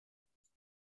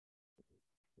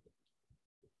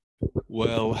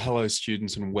Well, hello,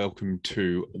 students, and welcome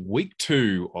to week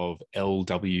 2 of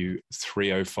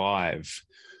LW305.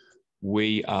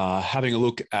 We are having a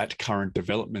look at current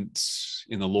developments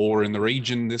in the law in the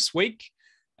region this week,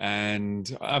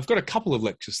 and I've got a couple of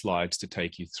lecture slides to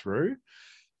take you through,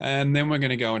 and then we're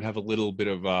going to go and have a little bit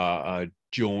of a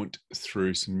jaunt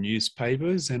through some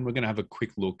newspapers, and we're going to have a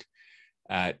quick look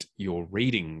at your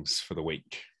readings for the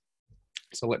week.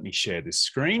 So let me share this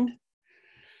screen.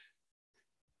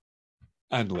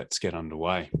 And let's get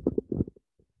underway.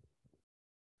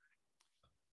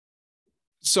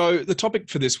 So the topic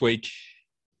for this week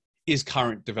is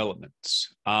current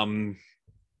developments. There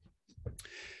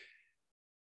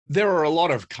are a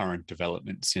lot of current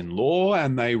developments in law,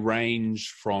 and they range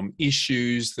from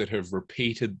issues that have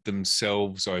repeated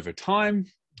themselves over time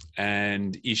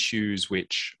and issues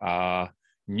which are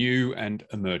new and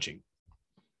emerging.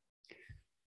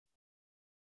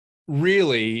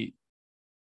 Really,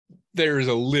 there is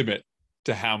a limit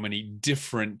to how many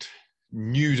different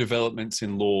new developments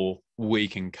in law we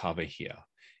can cover here.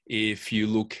 If you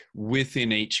look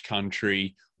within each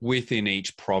country, within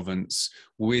each province,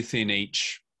 within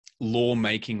each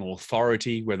lawmaking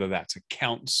authority, whether that's a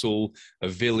council, a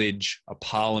village, a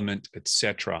parliament,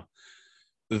 etc.,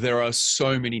 there are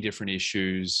so many different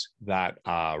issues that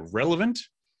are relevant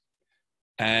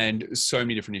and so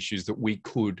many different issues that we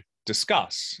could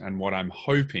discuss. And what I'm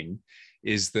hoping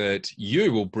is that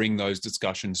you will bring those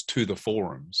discussions to the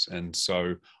forums. And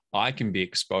so I can be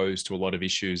exposed to a lot of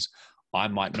issues I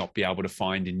might not be able to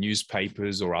find in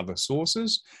newspapers or other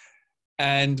sources.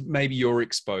 And maybe you're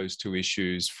exposed to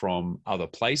issues from other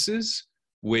places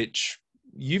which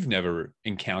you've never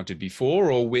encountered before,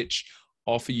 or which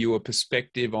offer you a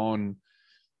perspective on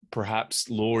perhaps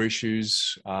law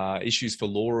issues, issues for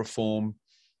law reform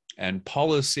and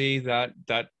policy that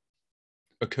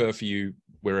occur for you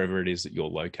wherever it is that you're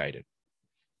located.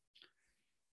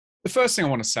 The first thing I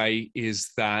want to say is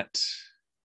that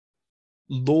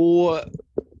law,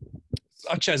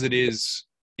 such as it is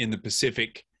in the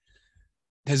Pacific,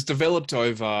 has developed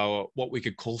over what we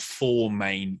could call 4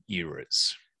 main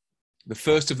eras. The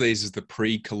first of these is the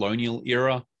pre-colonial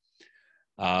era.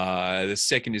 The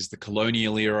second is the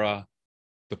colonial era,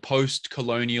 the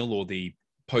post-colonial or the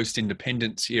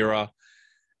post-independence era,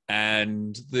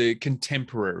 and the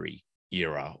contemporary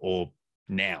era, or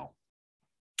now.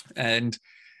 And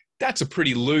that's a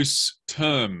pretty loose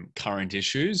term, current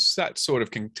issues. That sort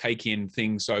of can take in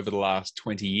things over the last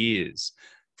 20 years,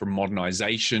 from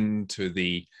modernization to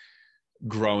the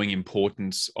growing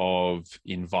importance of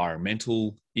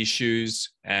environmental issues,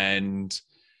 and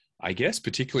I guess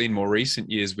particularly in more recent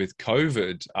years with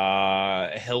COVID,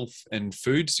 health and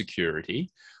food security,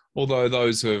 although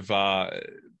those have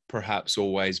perhaps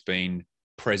always been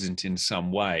present in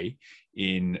some way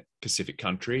in Pacific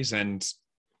countries and,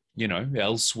 you know,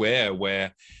 elsewhere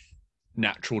where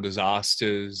natural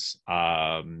disasters,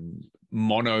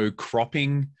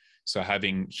 monocropping, so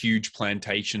having huge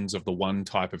plantations of the one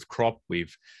type of crop.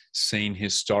 We've seen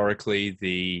historically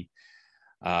the,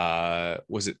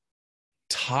 was it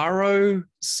taro,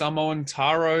 Samoan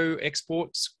taro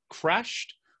exports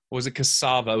crashed? Or was it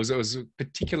cassava? It was a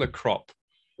particular crop.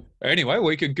 Anyway,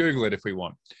 we could Google it if we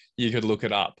want. You could look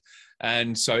it up.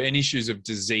 And so, and issues of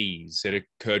disease that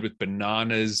occurred with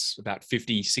bananas about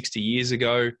 50, 60 years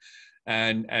ago.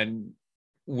 And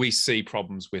we see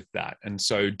problems with that. And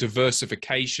so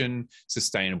diversification,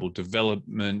 sustainable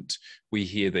development, we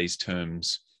hear these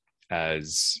terms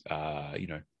as,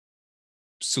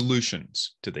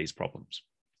 solutions to these problems.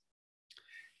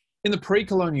 In the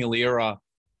pre-colonial era,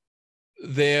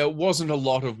 there wasn't a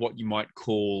lot of what you might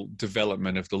call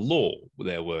development of the law.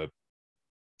 There were,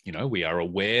 we are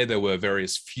aware there were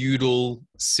various feudal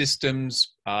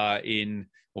systems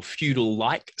or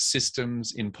feudal-like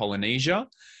systems in Polynesia.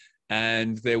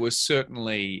 And there were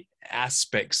certainly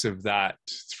aspects of that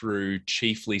through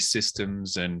chiefly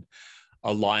systems and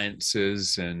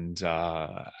alliances and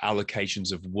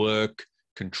allocations of work,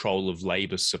 control of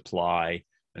labor supply,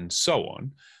 and so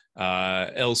on,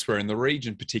 elsewhere in the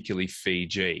region, particularly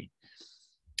Fiji.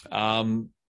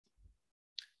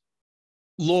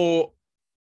 Law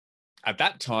at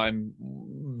that time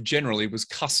generally was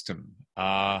custom.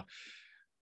 After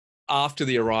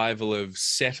the arrival of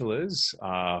settlers,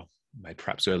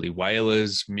 perhaps early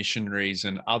whalers, missionaries,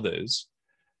 and others,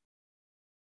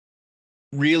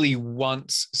 really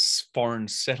once foreign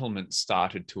settlements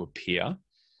started to appear,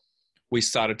 we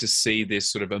started to see this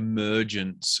sort of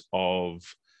emergence of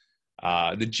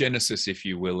the genesis, if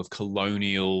you will, of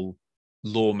colonial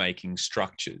lawmaking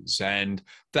structures. And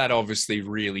that obviously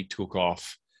really took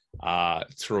off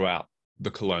throughout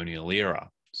the colonial era.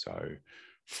 So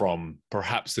from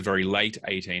perhaps the very late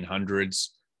 1800s,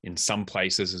 in some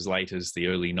places as late as the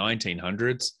early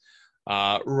 1900s,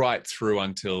 right through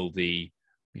until the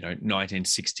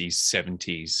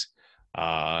 1960s,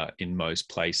 70s in most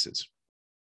places.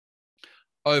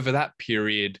 Over that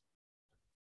period,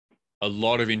 a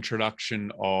lot of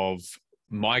introduction of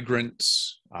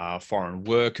migrants, foreign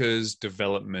workers,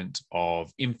 development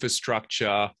of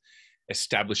infrastructure,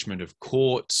 establishment of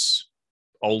courts,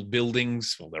 old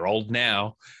buildings, well, they're old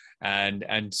now,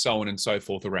 and so on and so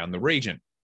forth around the region.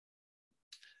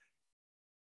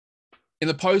 In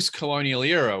the post-colonial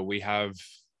era, we have,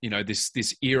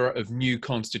 this era of new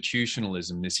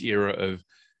constitutionalism, this era of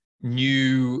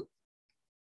new,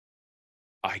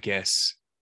 I guess,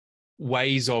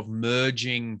 ways of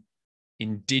merging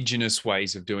indigenous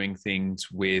ways of doing things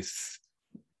with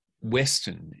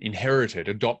Western, inherited,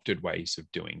 adopted ways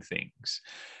of doing things.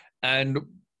 And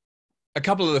a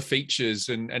couple of the features,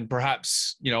 and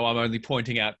perhaps, I'm only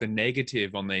pointing out the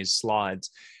negative on these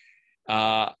slides,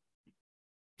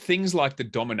 things like the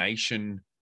domination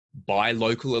by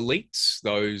local elites,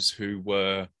 those who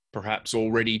were perhaps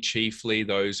already chiefly,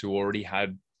 those who already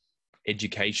had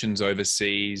educations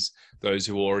overseas, those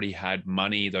who already had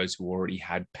money, those who already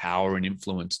had power and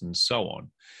influence, and so on.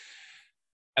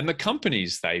 And the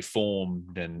companies they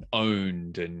formed and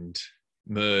owned and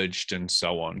merged and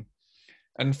so on,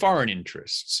 and foreign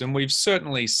interests. And we've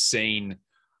certainly seen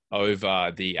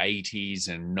over the 80s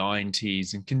and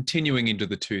 90s and continuing into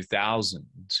the 2000s,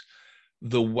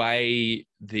 the way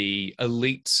the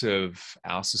elites of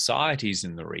our societies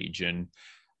in the region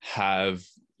have,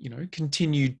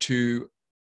 continued to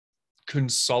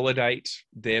consolidate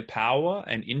their power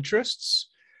and interests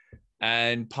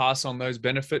and pass on those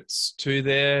benefits to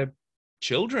their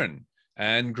children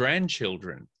and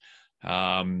grandchildren.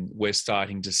 We're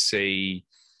starting to see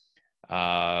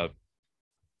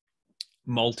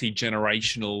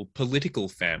multi-generational political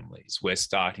families. We're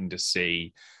starting to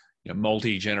see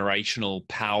multi-generational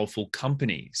powerful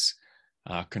companies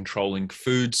controlling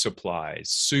food supplies,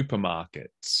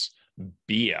 supermarkets,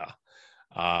 beer,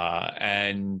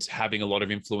 and having a lot of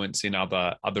influence in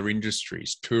other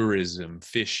industries, tourism,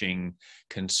 fishing,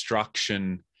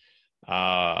 construction,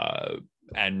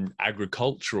 and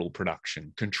agricultural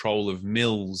production, control of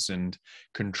mills and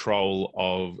control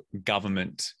of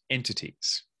government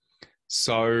entities.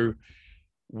 So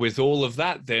with all of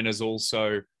that, then is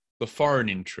also the foreign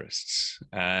interests.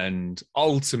 And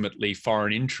ultimately,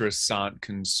 foreign interests aren't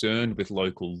concerned with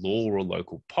local law or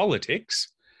local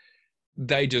politics.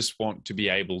 They just want to be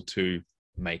able to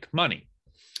make money.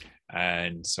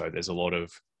 And so there's a lot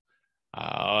of,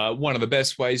 one of the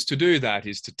best ways to do that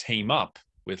is to team up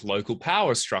with local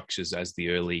power structures, as the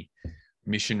early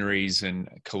missionaries and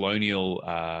colonial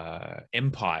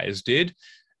empires did,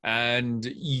 and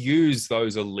use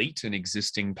those elite and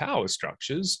existing power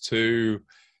structures to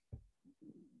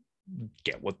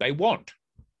get what they want.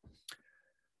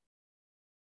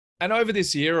 And over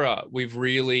this era, we've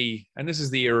really, and this is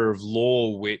the era of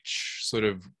law, which sort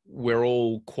of we're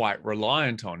all quite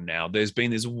reliant on now. There's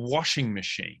been this washing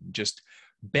machine just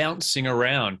bouncing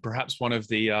around. Perhaps one of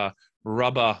the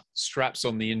rubber straps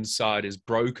on the inside is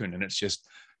broken and it's just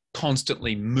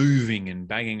constantly moving and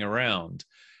banging around.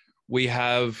 We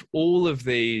have all of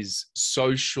these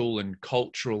social and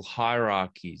cultural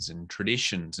hierarchies and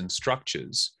traditions and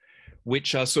structures,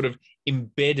 which are sort of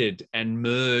embedded and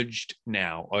merged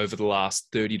now over the last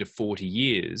 30 to 40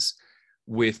 years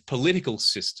with political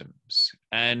systems.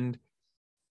 And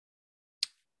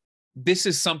this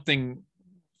is something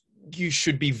you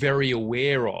should be very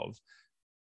aware of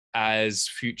as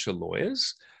future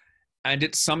lawyers. And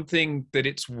it's something that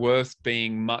it's worth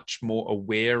being much more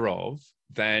aware of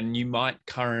than you might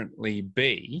currently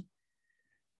be,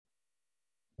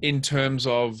 in terms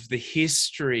of the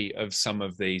history of some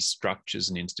of these structures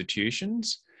and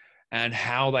institutions and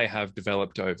how they have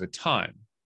developed over time.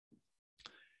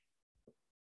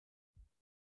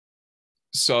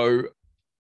 So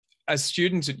as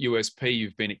students at USP,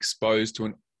 you've been exposed to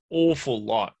an awful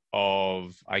lot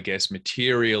of, I guess,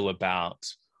 material about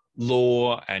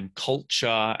law and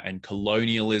culture and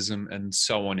colonialism and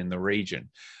so on in the region.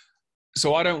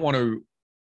 So I don't want to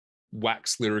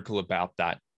wax lyrical about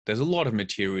that. There's a lot of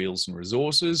materials and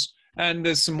resources, and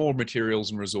there's some more materials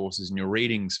and resources in your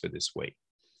readings for this week.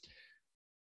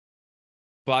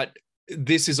 But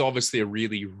this is obviously a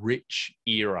really rich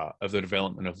era of the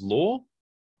development of law.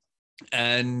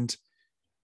 And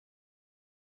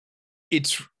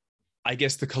it's, I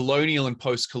guess, the colonial and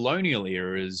post-colonial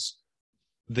eras,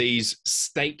 these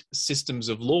state systems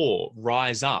of law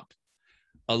rise up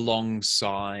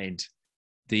alongside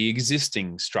the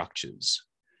existing structures.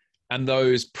 And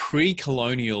those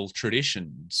pre-colonial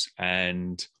traditions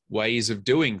and ways of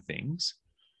doing things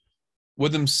were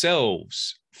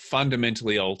themselves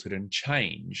fundamentally altered and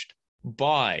changed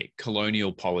by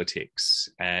colonial politics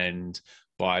and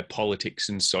by politics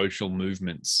and social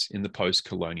movements in the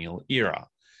post-colonial era.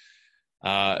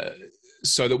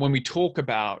 So that when we talk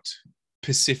about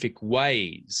Pacific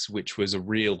ways, which was a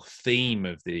real theme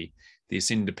of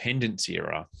this independence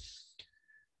era,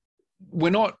 we're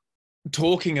not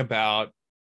talking about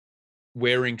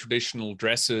wearing traditional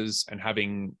dresses and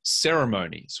having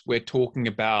ceremonies. We're talking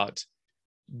about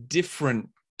different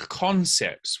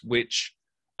concepts which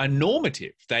are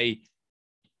normative. They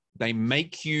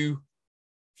make you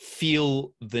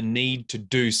feel the need to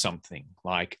do something,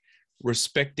 like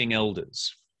respecting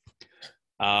elders.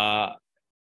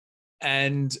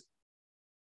 And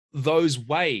those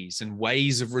ways and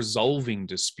ways of resolving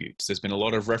disputes. There's been a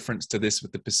lot of reference to this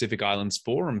with the Pacific Islands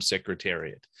Forum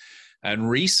Secretariat, and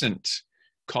recent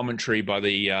commentary by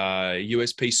the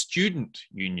USP Student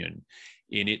Union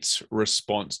in its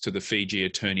response to the Fiji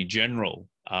Attorney General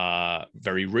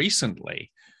very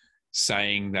recently,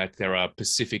 saying that there are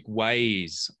Pacific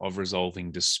ways of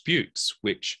resolving disputes,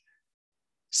 which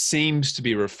seems to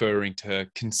be referring to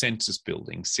consensus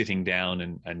building, sitting down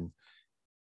and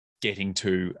getting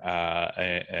to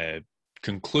a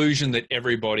conclusion that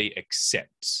everybody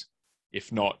accepts,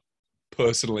 if not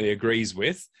personally agrees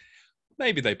with.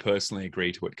 Maybe they personally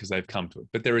agree to it because they've come to it,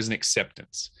 but there is an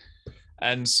acceptance.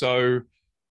 And so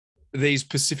these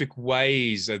Pacific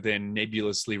ways are then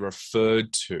nebulously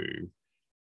referred to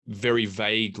very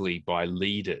vaguely by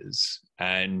leaders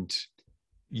and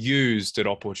used at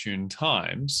opportune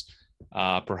times,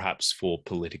 perhaps for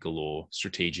political or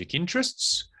strategic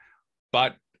interests,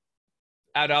 but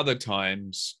at other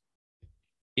times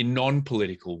in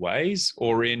non-political ways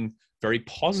or in very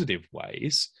positive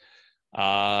ways,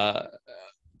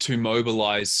 to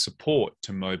mobilize support,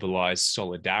 to mobilize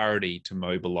solidarity, to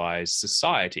mobilize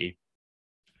society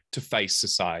to face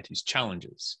society's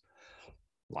challenges,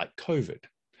 like COVID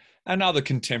and other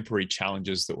contemporary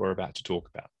challenges that we're about to talk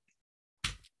about.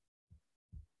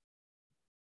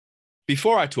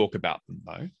 Before I talk about them,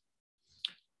 though,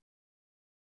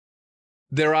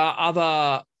 there are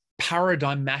other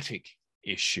paradigmatic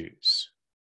issues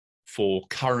for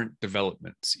current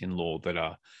developments in law that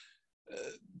are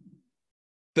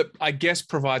that I guess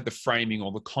provide the framing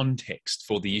or the context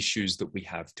for the issues that we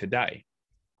have today.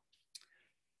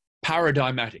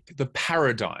 Paradigmatic, the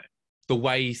paradigm, the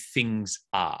way things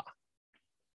are.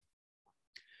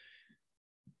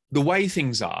 The way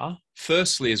things are,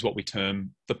 firstly, is what we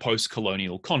term the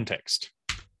post-colonial context.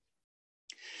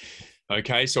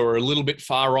 Okay, so we're a little bit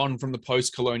far on from the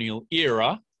post-colonial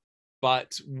era,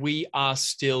 but we are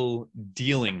still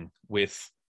dealing with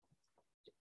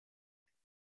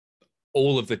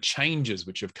all of the changes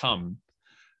which have come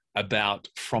about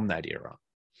from that era.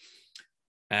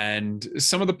 And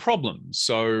some of the problems.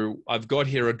 So I've got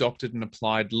here adopted and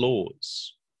applied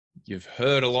laws. You've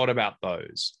heard a lot about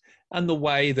those, and the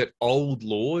way that old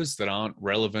laws that aren't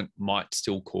relevant might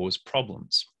still cause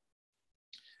problems.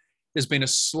 There's been a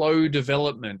slow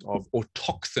development of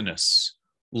autochthonous,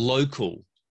 local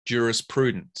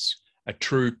jurisprudence, a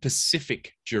true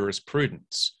Pacific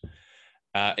jurisprudence,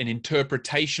 an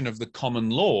interpretation of the common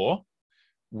law,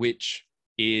 which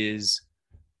is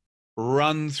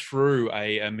run through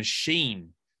a machine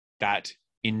that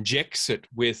injects it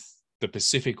with the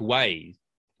Pacific way,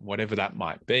 whatever that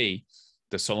might be,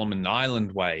 the Solomon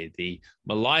Island way, the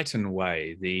Malayan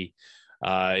way, the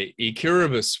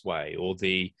Kiribati way, or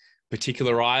the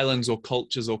particular islands or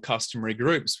cultures or customary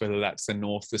groups, whether that's the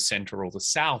north, the center, or the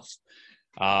south,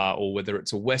 or whether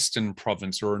it's a western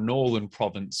province or a northern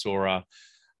province or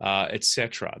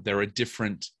etc. There are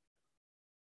different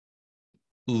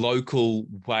local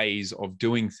ways of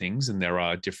doing things, and there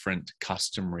are different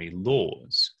customary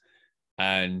laws.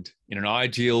 And in an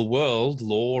ideal world,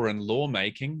 law and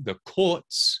lawmaking, the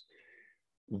courts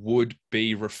would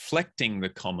be reflecting the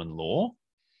common law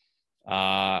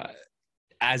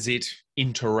as it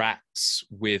interacts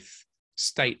with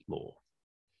state law.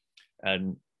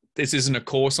 And this isn't a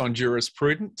course on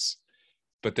jurisprudence,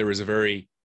 but there is a very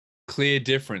clear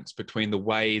difference between the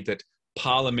way that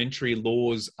parliamentary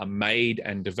laws are made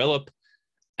and develop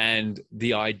and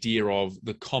the idea of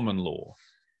the common law.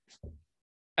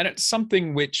 And it's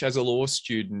something which, as a law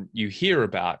student, you hear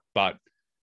about, but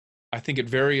I think at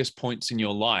various points in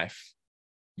your life,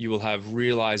 you will have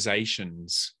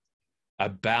realizations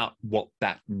about what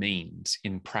that means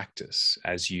in practice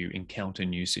as you encounter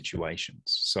new situations.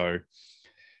 So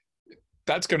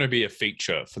that's going to be a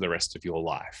feature for the rest of your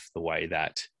life, the way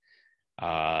that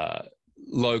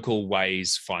local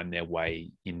ways find their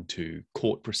way into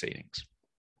court proceedings.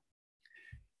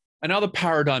 Another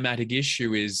paradigmatic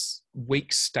issue is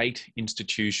weak state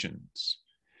institutions.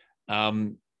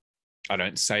 I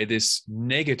don't say this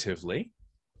negatively.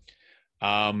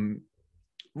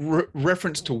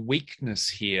 Reference to weakness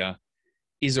here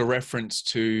is a reference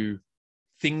to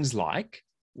things like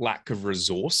lack of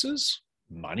resources,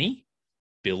 money,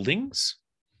 buildings,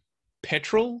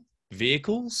 petrol,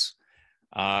 vehicles,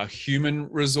 human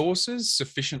resources,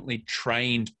 sufficiently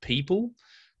trained people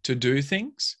to do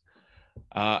things.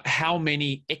 How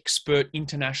many expert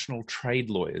international trade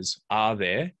lawyers are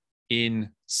there in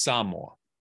Samoa?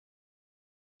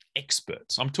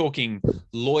 Experts. I'm talking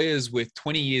lawyers with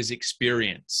 20 years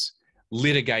experience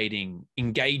litigating,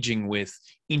 engaging with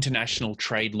international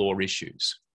trade law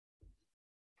issues.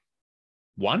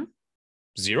 1?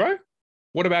 0?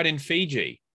 What about in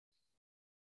Fiji?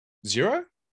 0?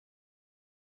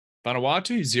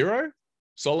 Vanuatu? 0?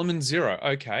 Solomon? 0.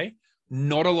 Okay.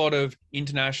 Not a lot of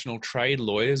international trade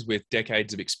lawyers with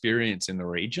decades of experience in the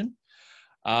region.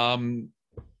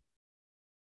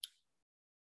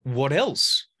 What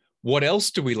else? What else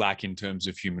do we lack in terms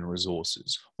of human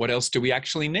resources? What else do we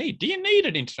actually need? Do you need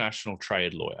an international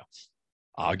trade lawyer?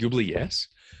 Arguably, yes.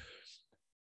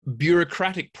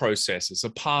 Bureaucratic processes are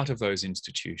part of those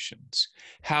institutions.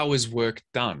 How is work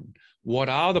done? What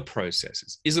are the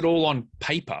processes? Is it all on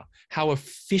paper? How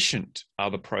efficient are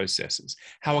the processes?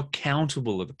 How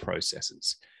accountable are the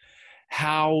processes?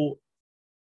 How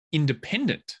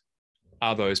independent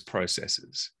are those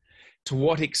processes? To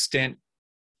what extent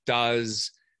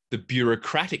does the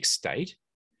bureaucratic state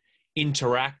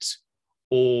interact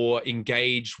or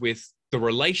engage with the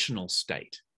relational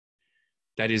state?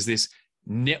 That is this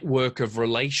network of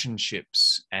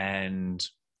relationships and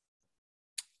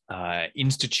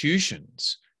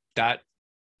institutions that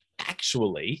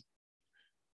actually,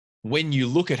 when you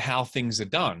look at how things are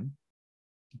done,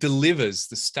 delivers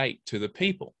the state to the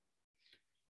people.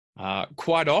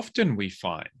 Quite often we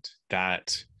find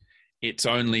that it's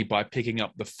only by picking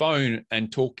up the phone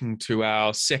and talking to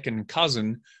our second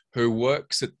cousin who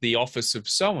works at the office of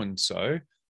so-and-so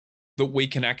that we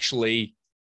can actually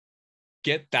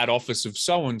get that office of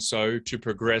so-and-so to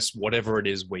progress whatever it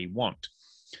is we want.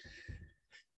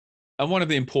 And one of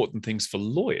the important things for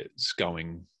lawyers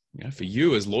going, for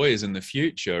you as lawyers in the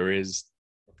future is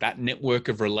that network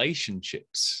of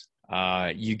relationships.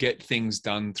 You get things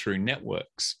done through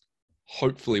networks,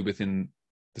 hopefully within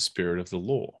the spirit of the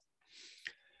law.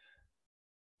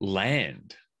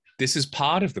 Land. This is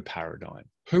part of the paradigm.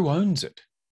 Who owns it?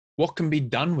 What can be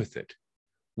done with it?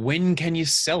 When can you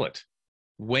sell it?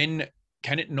 When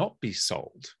can it not be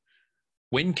sold?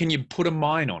 When can you put a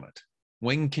mine on it?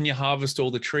 When can you harvest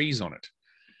all the trees on it?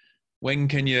 When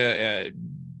can you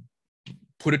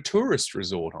put a tourist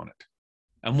resort on it?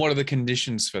 And what are the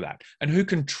conditions for that? And who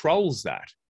controls that?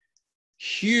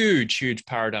 Huge, huge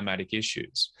paradigmatic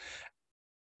issues.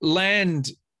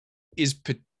 Land is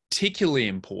particularly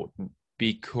important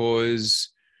because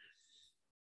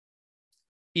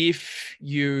if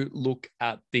you look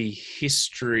at the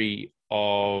history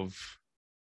of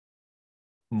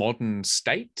modern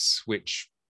states, which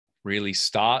really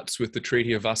starts with the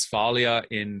Treaty of Westphalia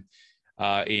in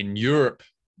Europe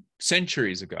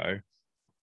centuries ago,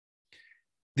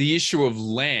 the issue of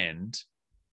land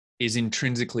is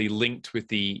intrinsically linked with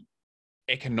the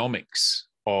economics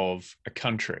of a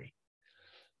country.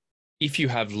 If you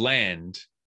have land,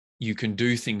 you can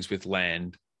do things with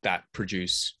land that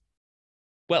produce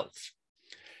wealth.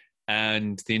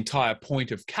 And the entire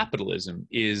point of capitalism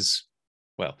is,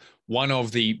 well, one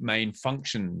of the main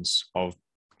functions of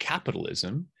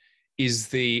capitalism is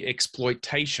the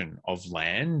exploitation of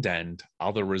land and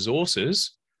other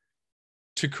resources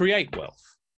to create wealth.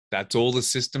 That's all the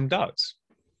system does.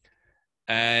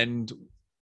 And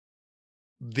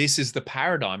this is the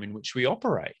paradigm in which we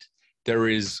operate. There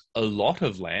is a lot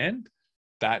of land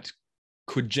that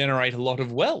could generate a lot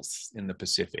of wealth in the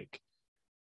Pacific.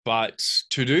 But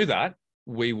to do that,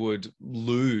 we would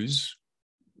lose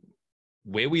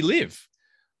where we live.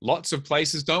 Lots of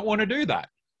places don't want to do that.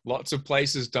 Lots of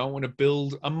places don't want to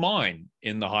build a mine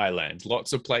in the highlands.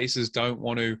 Lots of places don't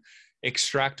want to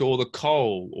extract all the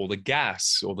coal or the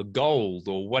gas or the gold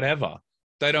or whatever.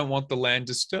 They don't want the land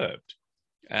disturbed.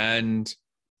 And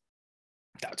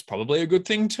that's probably a good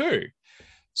thing too.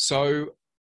 So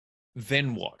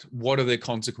then what? What are the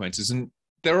consequences? And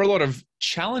there are a lot of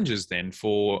challenges then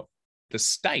for the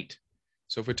state.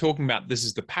 So if we're talking about this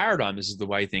is the paradigm, this is the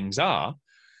way things are,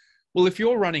 well, if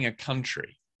you're running a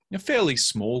country, a fairly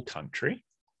small country,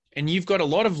 and you've got a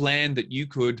lot of land that you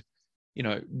could,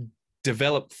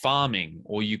 develop farming,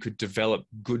 or you could develop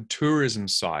good tourism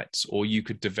sites, or you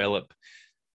could develop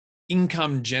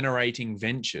income generating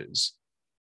ventures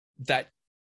that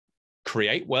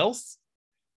create wealth,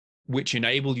 which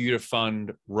enable you to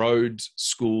fund roads,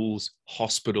 schools,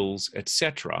 hospitals,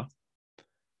 etc.,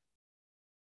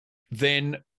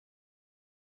 then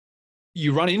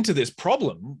you run into this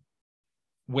problem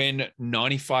when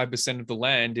 95% of the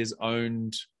land is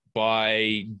owned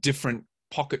by different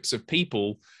pockets of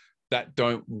people that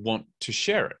don't want to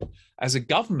share it. As a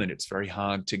government, it's very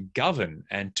hard to govern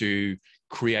and to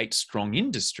create strong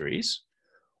industries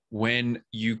when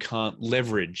you can't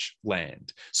leverage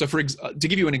land. So to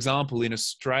give you an example, in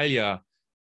Australia,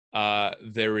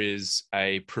 there is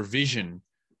a provision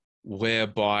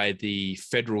whereby the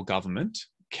federal government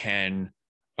can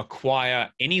acquire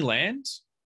any land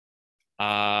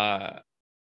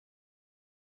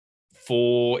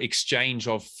for exchange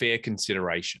of fair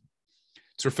consideration.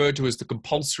 It's referred to as the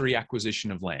compulsory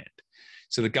acquisition of land.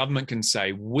 So the government can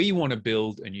say, we want to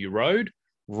build a new road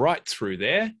right through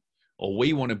there, or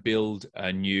we want to build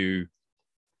a new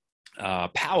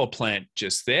power plant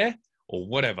just there, or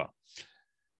whatever.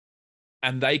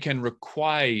 And they can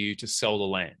require you to sell the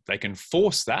land. They can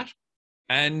force that,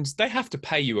 and they have to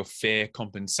pay you a fair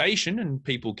compensation, and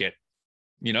people get,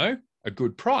 a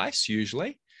good price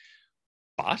usually,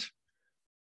 but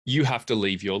you have to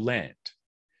leave your land.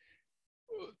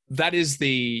 That is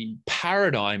the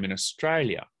paradigm in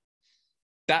Australia.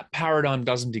 That paradigm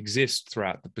doesn't exist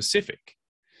throughout the Pacific.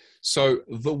 So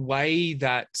the way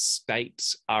that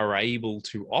states are able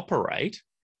to operate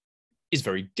is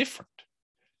very different.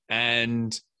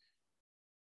 And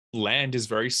land is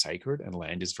very sacred, and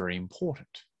land is very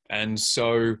important. And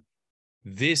so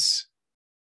this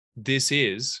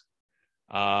is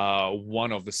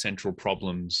one of the central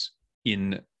problems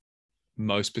in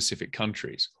most Pacific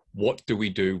countries. What do we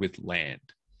do with land?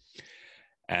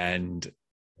 And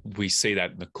we see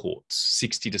that in the courts.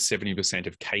 60 to 70%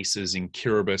 of cases in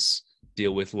Kiribati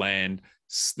deal with land.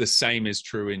 The same is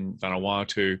true in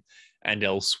Vanuatu and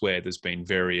elsewhere. There's been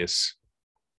various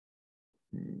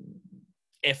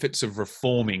efforts of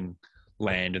reforming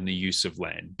land and the use of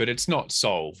land, but it's not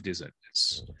solved, is it?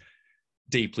 It's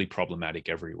deeply problematic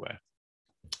everywhere.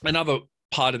 Another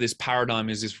part of this paradigm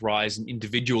is this rise in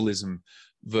individualism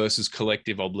versus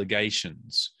collective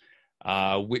obligations,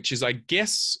 which is, I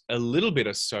guess, a little bit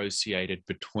associated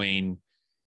between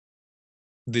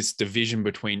this division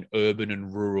between urban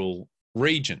and rural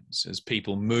regions. As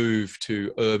people move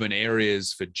to urban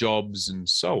areas for jobs and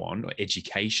so on, or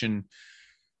education,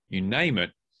 you name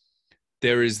it,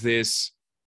 there is this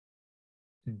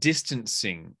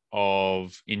distancing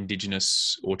of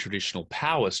Indigenous or traditional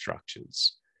power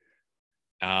structures.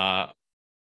 But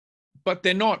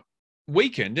they're not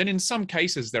weakened, and in some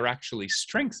cases they're actually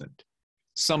strengthened.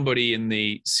 Somebody in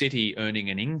the city earning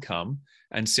an income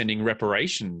and sending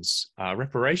reparations,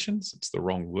 it's the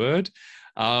wrong word,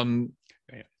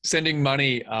 sending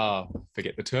money,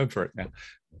 forget the term for it now,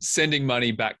 sending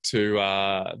money back to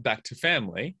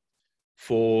family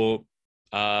for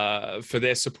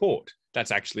their support.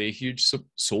 That's actually a huge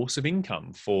source of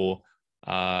income for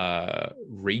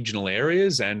regional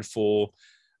areas and for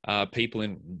people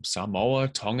in Samoa,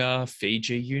 Tonga,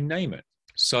 Fiji, you name it.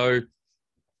 So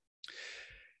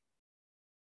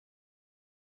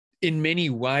in many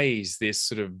ways, this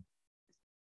sort of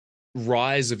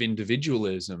rise of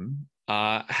individualism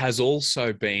has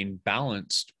also been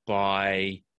balanced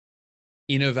by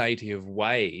innovative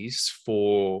ways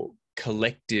for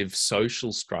collective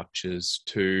social structures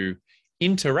to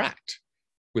interact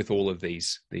with all of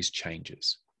these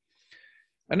changes.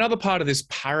 Another part of this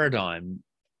paradigm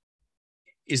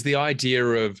is the idea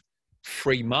of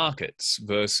free markets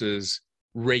versus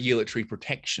regulatory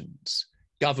protections,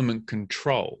 government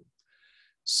control.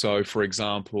 So, for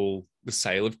example, the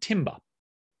sale of timber,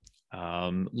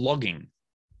 logging.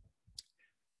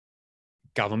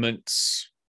 Governments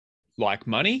like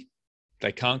money.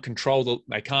 They can't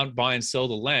they can't buy and sell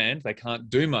the land. They can't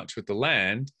do much with the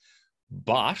land,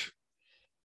 but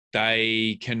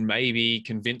they can maybe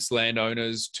convince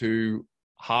landowners to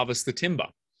harvest the timber,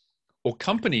 or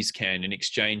companies can in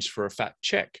exchange for a fat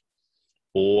check,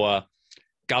 or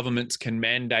governments can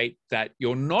mandate that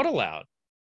you're not allowed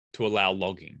to allow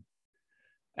logging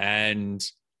and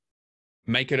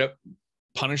make it a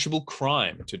punishable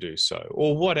crime to do so,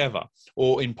 or whatever,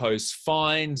 or impose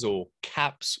fines or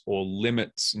caps or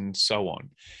limits and so on.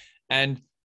 And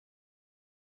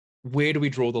where do we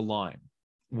draw the line?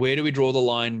 Where do we draw the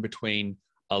line between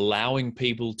allowing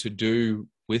people to do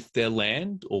with their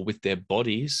land or with their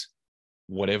bodies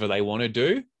whatever they want to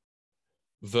do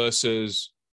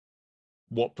versus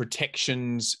what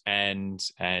protections and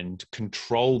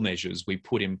control measures we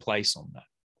put in place on that.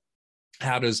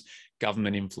 How does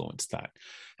government influence that?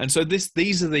 And so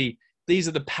these are the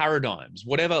paradigms.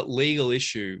 Whatever legal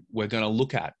issue we're going to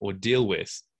look at or deal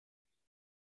with,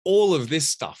 all of this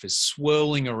stuff is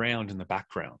swirling around in the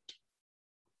background,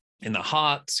 in the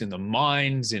hearts, in the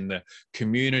minds, in the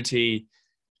community,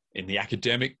 in the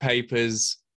academic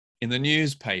papers, in the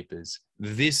newspapers.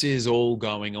 This is all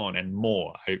going on and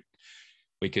more.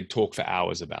 We could talk for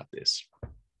hours about this.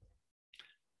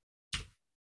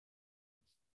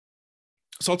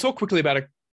 So I'll talk quickly about a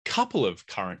couple of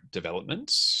current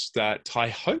developments that I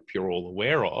hope you're all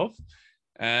aware of.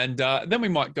 And then we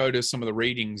might go to some of the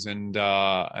readings and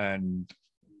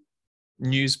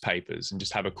newspapers and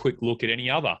just have a quick look at any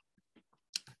other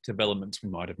developments we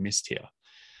might have missed here.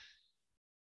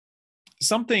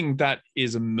 Something that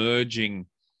is emerging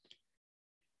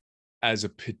as a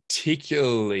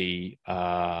particularly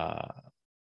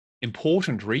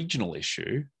important regional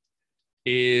issue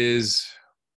is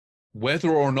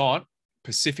whether or not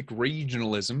Pacific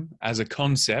regionalism as a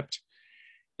concept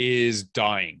is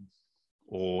dying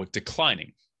or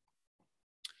declining.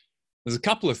 There's a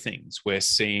couple of things. We're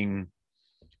seeing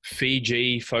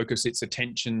Fiji focus its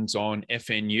attentions on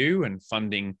FNU and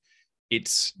funding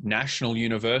its national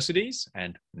universities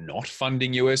and not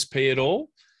funding USP at all,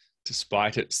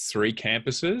 despite its 3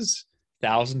 campuses,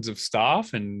 thousands of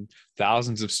staff and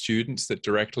thousands of students that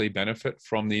directly benefit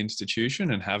from the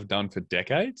institution and have done for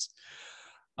decades.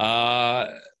 Why?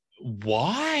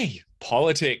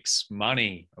 Politics,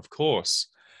 money, of course.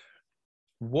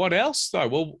 What else, though?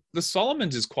 Well, the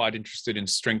Solomons is quite interested in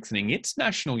strengthening its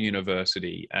national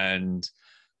university and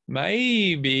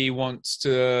maybe wants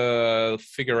to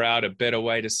figure out a better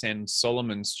way to send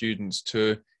Solomon students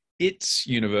to its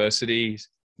universities,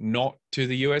 not to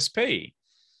the USP.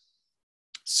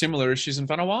 Similar issues in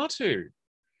Vanuatu.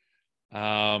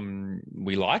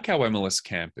 We like our MLS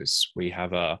campus. We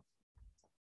have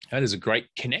there's a great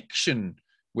connection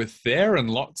with there and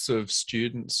lots of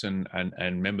students and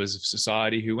members of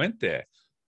society who went there.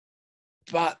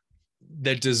 But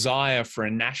the desire for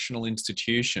a national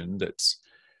institution that's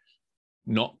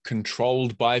not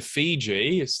controlled by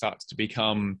Fiji, it starts to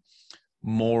become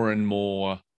more and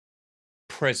more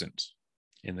present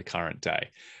in the current day.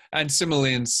 And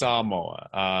similarly in Samoa,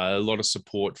 a lot of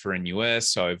support for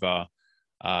NUS over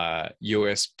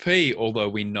USP, although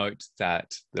we note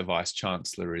that the Vice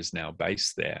Chancellor is now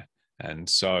based there. And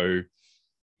so,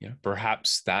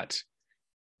 perhaps that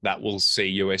will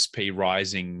see USP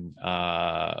rising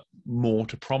more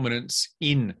to prominence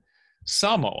in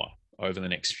Samoa over the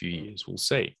next few years. We'll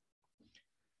see.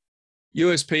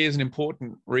 USP is an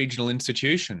important regional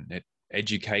institution. It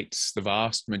educates the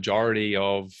vast majority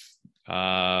of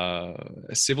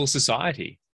civil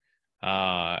society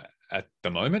at the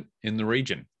moment in the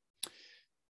region.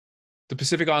 The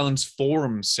Pacific Islands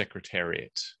Forum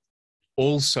Secretariat,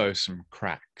 also some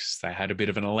cracks. They had a bit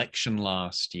of an election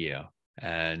last year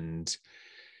and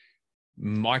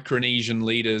Micronesian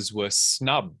leaders were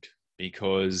snubbed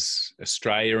because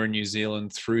Australia and New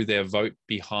Zealand threw their vote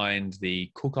behind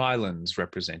the Cook Islands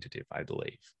representative, I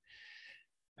believe.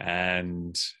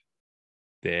 And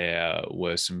there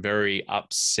were some very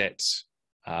upset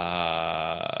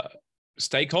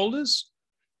stakeholders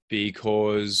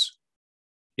because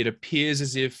it appears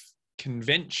as if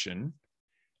convention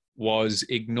was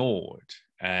ignored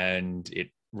and it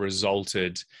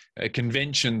resulted a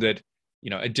convention that,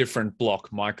 a different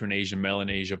block, Micronesia,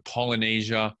 Melanesia,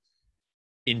 Polynesia,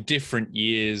 in different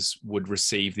years would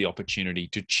receive the opportunity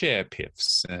to chair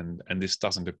PIFs, and this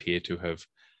doesn't appear to have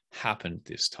happened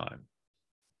this time.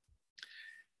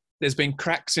 There's been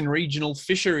cracks in regional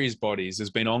fisheries bodies.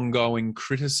 There's been ongoing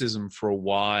criticism for a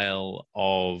while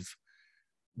of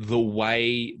the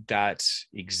way that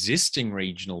existing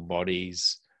regional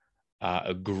bodies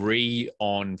agree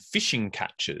on fishing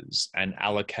catches and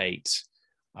allocate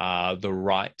the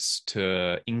rights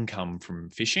to income from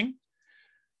fishing,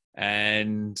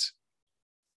 and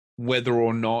whether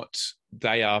or not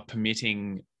they are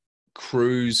permitting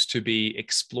crews to be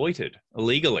exploited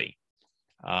illegally,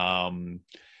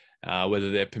 whether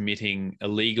they're permitting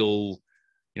illegal,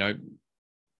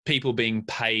 people being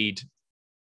paid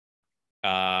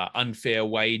unfair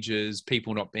wages,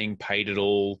 people not being paid at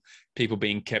all, people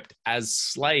being kept as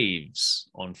slaves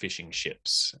on fishing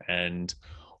ships. And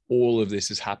all of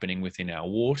this is happening within our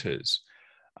waters.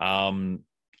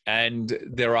 And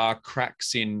there are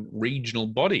cracks in regional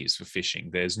bodies for fishing.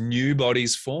 There's new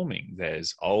bodies forming.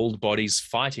 There's old bodies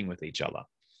fighting with each other.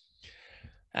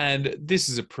 And this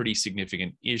is a pretty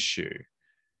significant issue.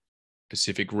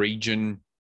 Pacific region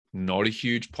not a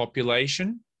huge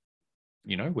population,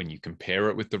 you know, when you compare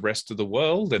it with the rest of the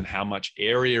world and how much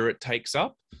area it takes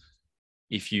up.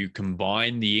 If you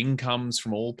combine the incomes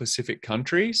from all Pacific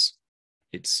countries,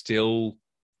 it still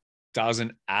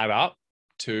doesn't add up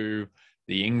to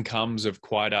the incomes of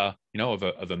quite a, you know,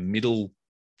 of a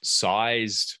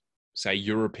middle-sized, say,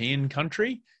 European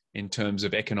country in terms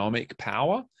of economic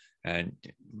power and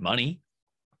money.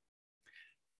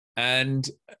 And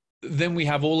then we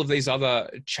have all of these other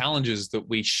challenges that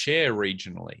we share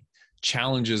regionally.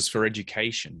 Challenges for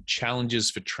education,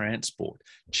 challenges for transport,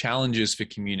 challenges for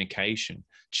communication,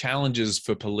 challenges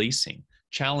for policing,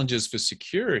 challenges for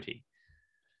security,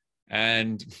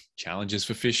 and challenges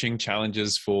for fishing,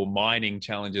 challenges for mining,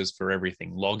 challenges for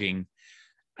everything, logging,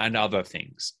 and other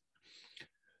things.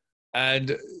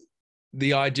 And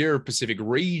the idea of Pacific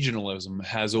regionalism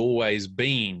has always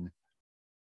been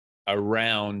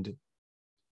around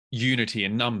unity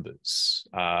in numbers,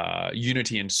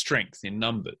 unity and strength in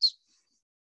numbers.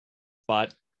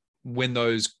 But when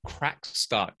those cracks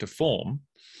start to form,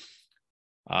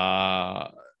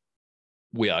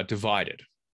 we are divided.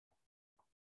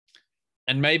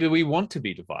 And maybe we want to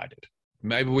be divided.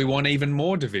 Maybe we want even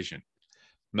more division.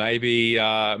 Maybe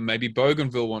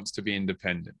Bougainville wants to be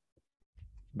independent.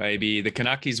 Maybe the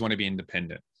Kanakis want to be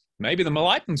independent. Maybe the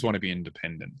Malaitans want to be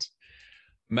independent.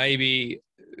 Maybe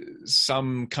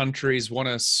some countries want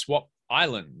to swap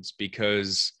islands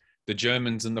because the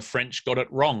Germans and the French got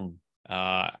it wrong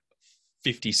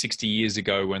 50, 60 years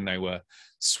ago when they were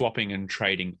swapping and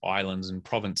trading islands and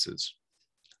provinces.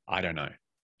 I don't know.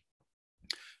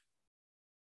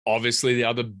 Obviously, the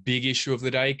other big issue of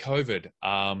the day, COVID.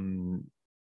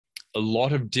 A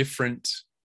lot of different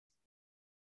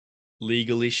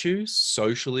legal issues,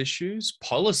 social issues,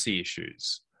 policy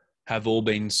issues have all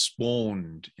been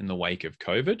spawned in the wake of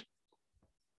COVID.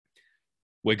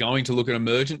 We're going to look at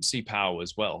emergency power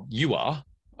as well. You are.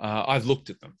 I've looked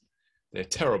at them. They're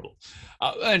terrible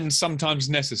and sometimes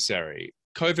necessary.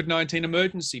 COVID-19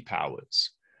 emergency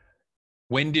powers.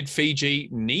 When did Fiji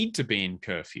need to be in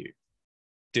curfew?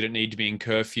 Did it need to be in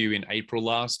curfew in April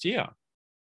last year?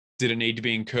 Did it need to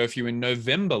be in curfew in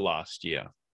November last year?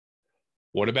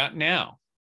 What about now?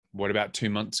 What about 2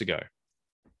 months ago?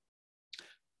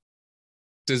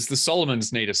 Does the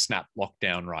Solomons need a snap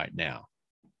lockdown right now?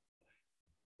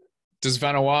 Does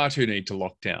Vanuatu need to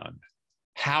lock down?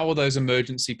 How are those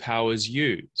emergency powers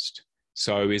used?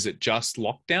 So is it just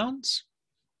lockdowns?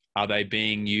 Are they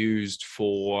being used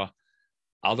for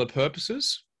other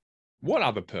purposes? What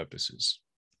other purposes?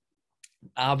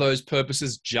 Are those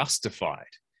purposes justified?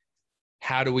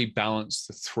 How do we balance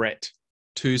the threat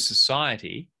to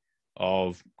society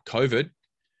of COVID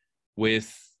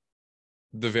with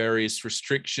the various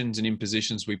restrictions and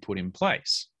impositions we put in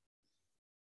place?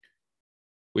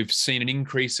 We've seen an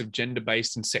increase of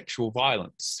gender-based and sexual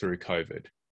violence through COVID,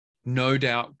 no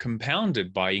doubt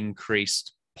compounded by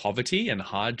increased poverty and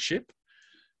hardship,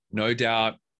 no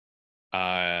doubt,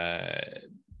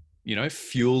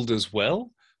 fueled as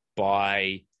well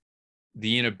by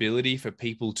the inability for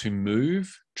people to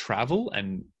move, travel,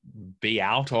 and be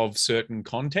out of certain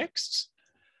contexts.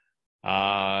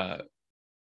 For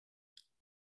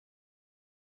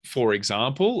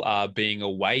example, being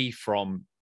away from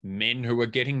men who are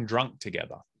getting drunk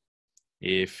together.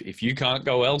 If you can't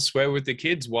go elsewhere with the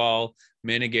kids while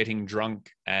men are getting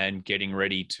drunk and getting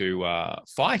ready to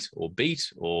fight or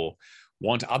beat or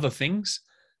want other things,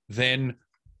 then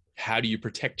how do you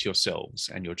protect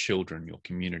yourselves and your children, your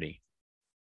community?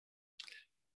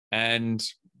 And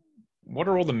what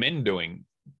are all the men doing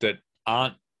that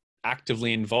aren't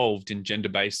actively involved in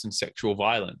gender-based and sexual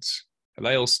violence? Are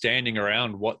they all standing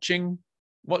around watching?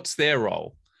 What's their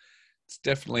role? It's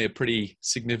definitely a pretty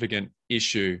significant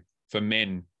issue for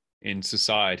men in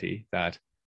society that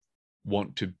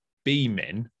want to be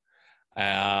men,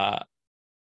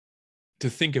 to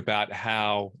think about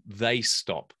how they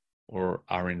stop or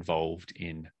are involved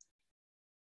in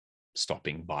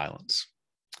stopping violence.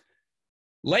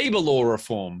 Labour law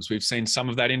reforms. We've seen some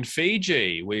of that in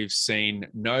Fiji. We've seen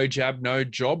no jab, no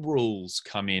job rules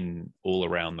come in all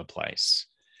around the place.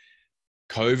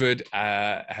 COVID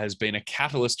has been a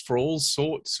catalyst for all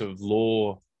sorts of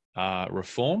law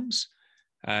reforms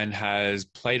and has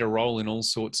played a role in all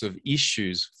sorts of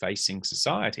issues facing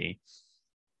society.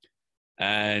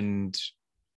 And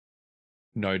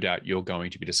no doubt you're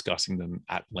going to be discussing them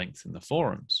at length in the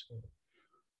forums.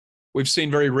 We've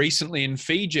seen very recently in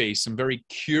Fiji some very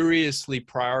curiously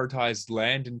prioritized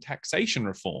land and taxation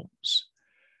reforms.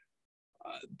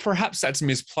 Perhaps that's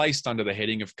misplaced under the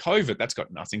heading of COVID. That's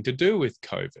got nothing to do with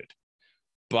COVID.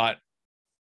 But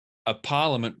a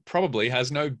parliament probably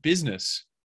has no business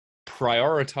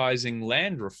prioritizing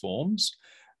land reforms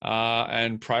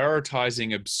and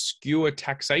prioritizing obscure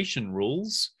taxation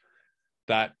rules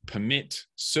that permit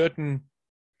certain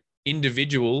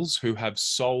individuals who have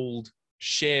sold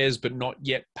shares but not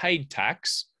yet paid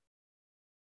tax,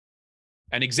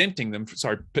 and exempting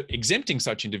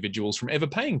such individuals from ever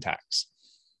paying tax.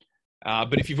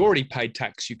 But if you've already paid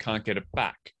tax, you can't get it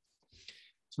back.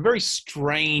 Some very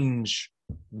strange,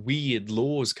 weird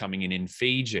laws coming in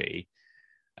Fiji.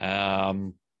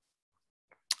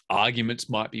 Arguments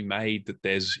might be made that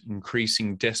there's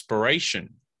increasing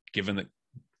desperation, given that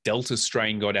Delta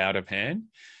strain got out of hand,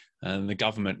 and the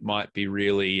government might be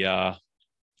really,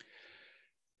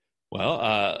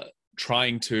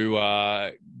 trying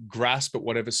to grasp at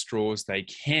whatever straws they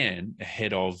can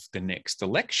ahead of the next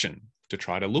election to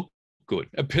try to look good.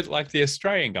 A bit like the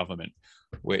Australian government,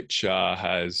 which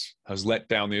has let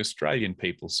down the Australian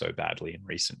people so badly in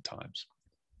recent times.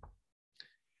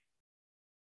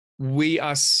 We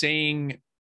are seeing,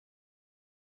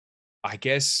 I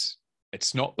guess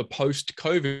it's not the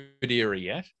post-COVID era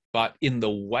yet, but in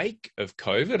the wake of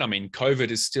COVID, I mean, COVID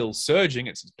is still surging,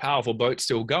 it's a powerful boat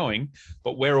still going,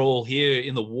 but we're all here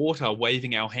in the water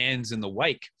waving our hands in the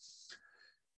wake.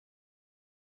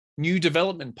 New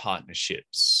development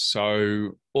partnerships.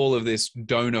 So all of this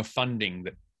donor funding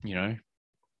that,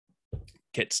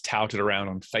 gets touted around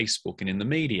on Facebook and in the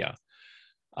media.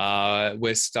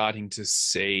 We're starting to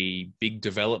see big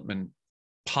development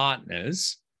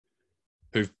partners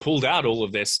who've pulled out all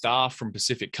of their staff from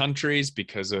Pacific countries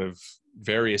because of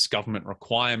various government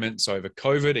requirements over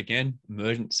COVID, again,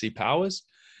 emergency powers,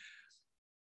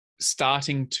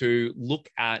 starting to look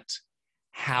at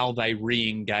how they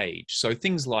re-engage. So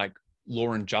things like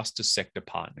law and justice sector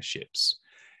partnerships.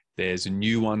 There's a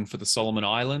new one for the Solomon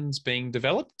Islands being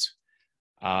developed,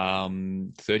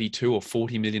 $32 or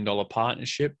 $40 million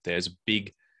partnership. There's a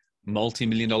big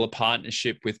multi-million-dollar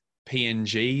partnership with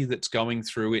PNG that's going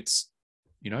through its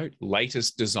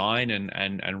latest design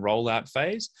and rollout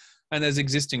phase. And there's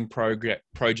existing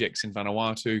projects in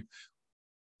Vanuatu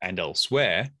and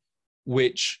elsewhere,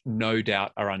 which no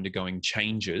doubt are undergoing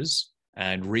changes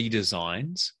and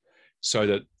redesigns so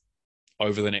that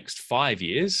over the next 5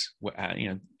 years,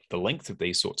 the length of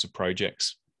these sorts of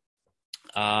projects,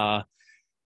 that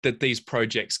these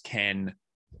projects can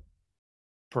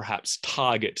perhaps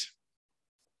target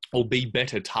or be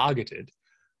better targeted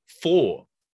for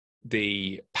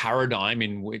the paradigm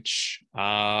in which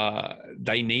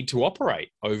they need to operate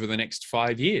over the next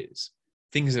 5 years.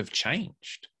 Things have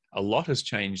changed. A lot has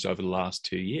changed over the last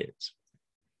 2 years.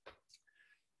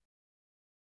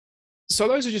 So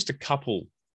those are just a couple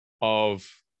of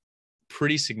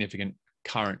pretty significant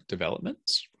current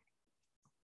developments.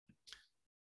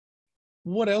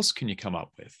 What else can you come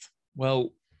up with?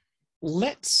 Well,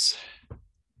 let's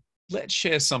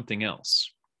share something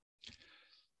else.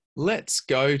 Let's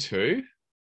go to,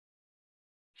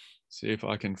 see if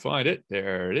I can find it.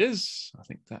 There it is. I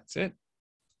think that's it.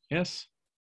 Yes.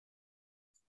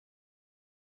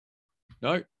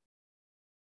 No.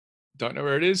 Don't know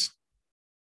where it is.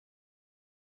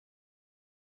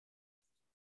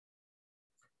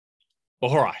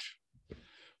 All right.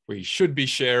 We should be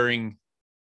sharing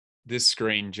this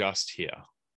screen just here.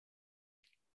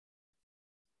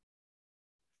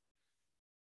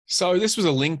 So this was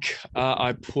a link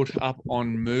I put up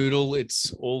on Moodle.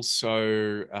 It's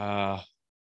also,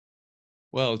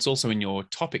 it's also in your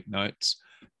topic notes,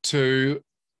 to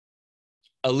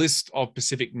a list of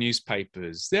Pacific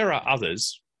newspapers. There are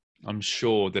others, I'm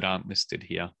sure, that aren't listed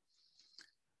here.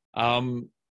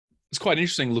 It's quite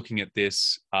interesting looking at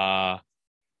this.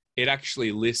 It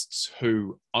actually lists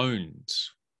who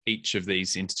owns each of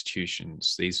these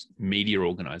institutions, these media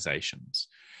organizations,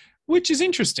 which is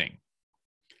interesting.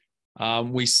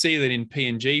 We see that in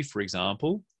PNG, for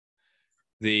example,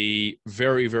 the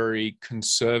very, very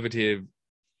conservative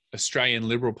Australian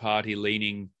Liberal Party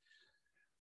leaning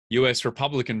US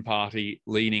Republican Party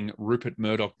leaning Rupert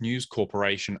Murdoch News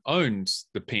Corporation owns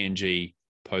the PNG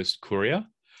Post-Courier.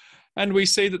 And we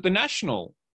see that the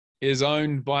National is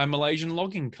owned by a Malaysian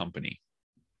logging company.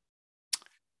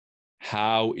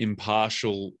 How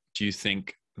impartial do you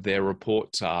think their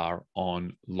reports are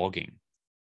on logging?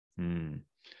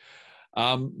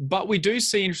 But we do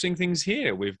see interesting things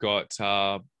here. We've got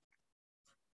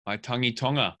Aitangi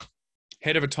Tonga,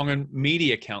 head of a Tongan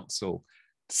media council,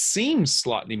 seems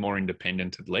slightly more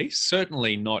independent at least,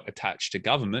 certainly not attached to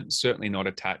government, certainly not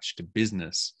attached to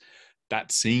business.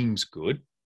 That seems good.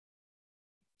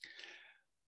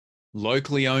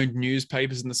 Locally owned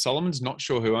newspapers in the Solomons, not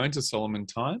sure who owns the Solomon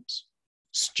Times.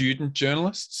 Student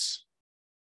journalists.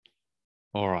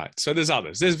 All right. So there's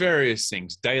others. There's various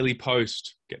things. Daily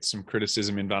Post gets some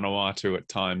criticism in Vanuatu at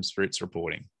times for its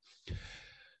reporting.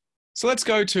 So let's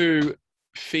go to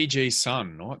Fiji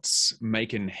Sun. What's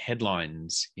making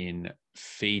headlines in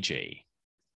Fiji?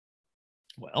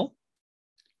 Well,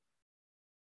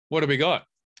 what have we got?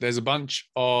 There's a bunch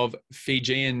of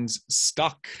Fijians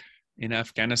stuck in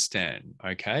Afghanistan.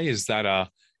 Okay. Is that a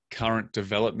current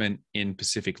development in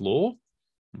Pacific law?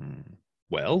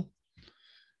 Well,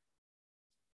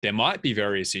 there might be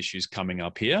various issues coming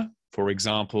up here. For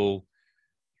example,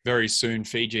 very soon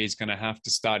Fiji is going to have to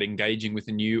start engaging with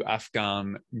a new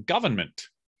Afghan government.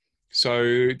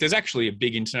 So there's actually a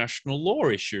big international law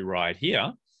issue right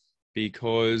here,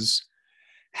 because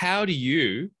how do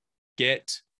you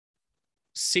get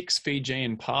 6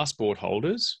 Fijian passport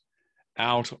holders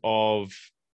out of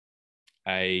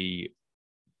a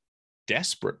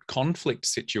desperate conflict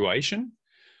situation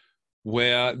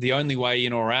where the only way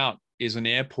in or out is an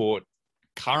airport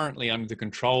currently under the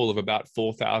control of about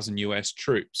 4,000 US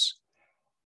troops?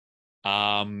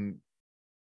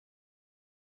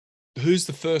 Who's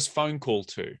the first phone call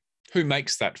to? Who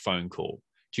makes that phone call?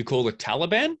 Do you call the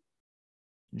Taliban?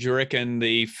 Do you reckon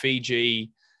the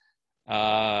Fiji,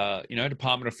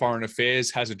 Department of Foreign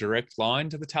Affairs has a direct line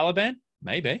to the Taliban?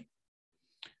 Maybe.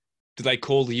 Do they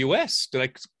call the US? Do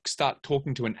they start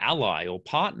talking to an ally or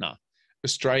partner?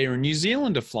 Australia and New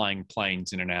Zealand are flying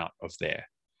planes in and out of there.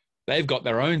 They've got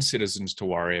their own citizens to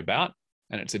worry about,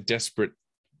 and it's a desperate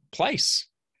place.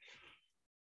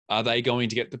 Are they going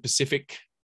to get the Pacific,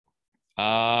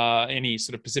 any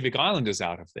sort of Pacific Islanders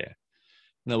out of there?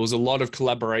 And there was a lot of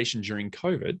collaboration during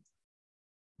COVID.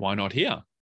 Why not here?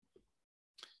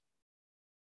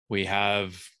 We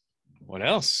have, what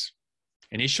else?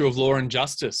 An issue of law and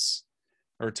justice.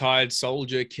 A retired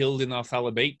soldier killed in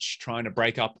Althala Beach trying to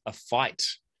break up a fight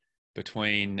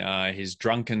between his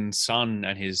drunken son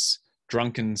and his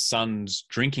drunken son's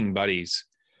drinking buddies.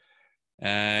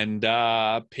 And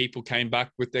people came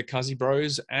back with their cuzzy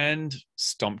bros and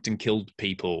stomped and killed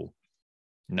people.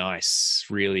 Nice.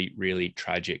 Really, really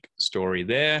tragic story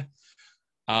there.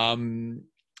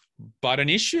 But an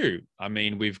issue. I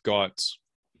mean, we've got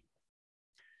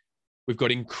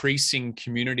increasing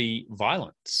community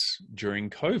violence during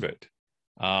COVID.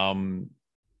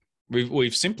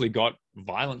 We've simply got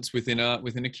violence within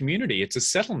a community. It's a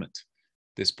settlement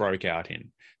this broke out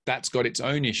in. That's got its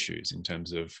own issues in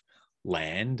terms of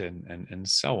land and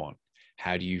so on.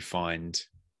 How do you find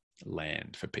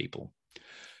land for people?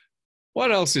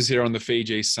 What else is here on the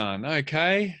Fiji Sun?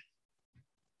 Okay.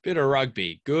 Bit of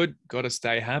rugby. Good. Got to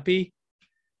stay happy.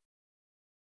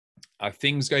 Are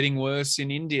things getting worse in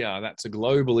India? That's a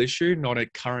global issue, not a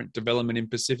current development in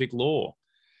Pacific law.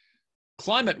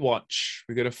 Climate Watch.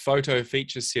 We've got a photo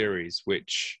feature series,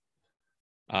 which,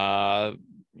 is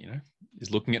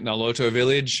looking at Naloto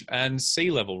Village and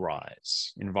sea level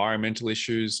rise. Environmental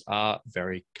issues are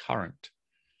very current.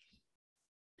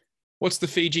 What's the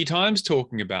Fiji Times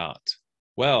talking about?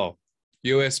 Well,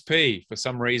 USP, for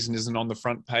some reason, isn't on the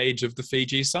front page of the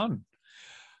Fiji Sun.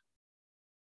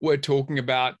 We're talking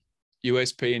about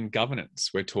USP and governance.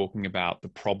 We're talking about the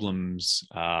problems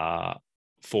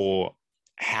for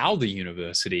how the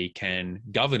university can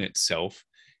govern itself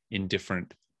in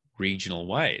different regional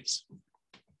ways.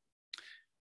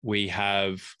 We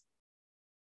have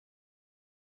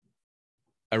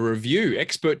a review,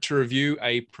 expert to review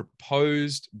a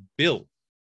proposed bill.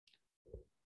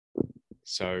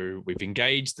 So we've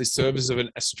engaged the service of an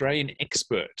Australian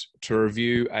expert to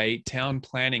review a town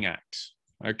planning act.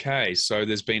 Okay, so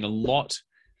there's been a lot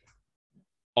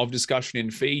of discussion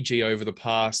in Fiji over the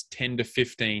past 10 to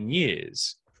 15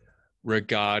 years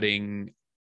regarding,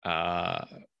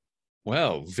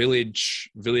 village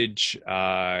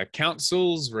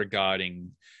councils,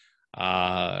 regarding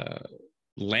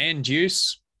land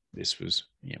use. This was,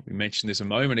 we mentioned this a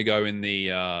moment ago in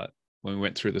the when we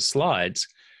went through the slides.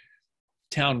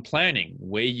 Town planning,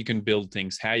 where you can build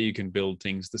things, how you can build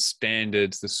things, the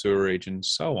standards, the sewerage, and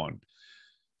so on.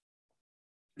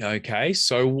 Okay,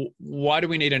 so why do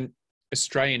we need an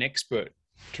Australian expert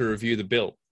to review the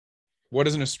bill? What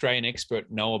does an Australian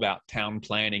expert know about town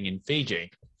planning in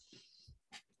Fiji?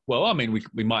 Well, I mean,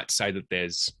 we might say that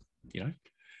there's,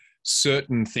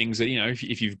 certain things that,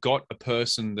 if you've got a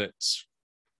person that's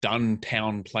done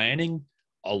town planning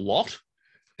a lot,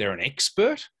 they're an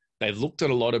expert, they've looked at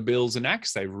a lot of bills and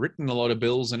acts, they've written a lot of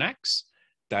bills and acts,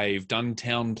 they've done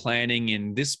town planning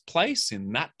in this place,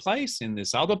 in that place, in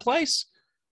this other place,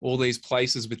 all these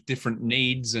places with different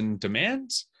needs and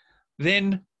demands,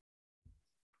 then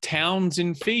towns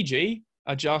in Fiji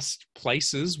are just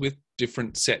places with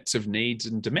different sets of needs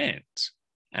and demands.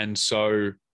 And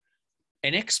so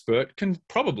an expert can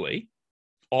probably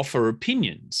offer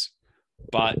opinions,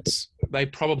 but they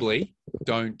probably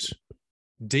don't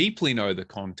deeply know the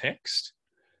context,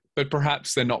 but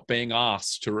perhaps they're not being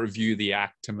asked to review the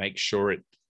act to make sure it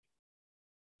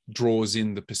draws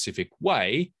in the Pacific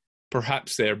Way.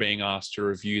 Perhaps they're being asked to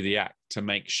review the act to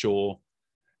make sure,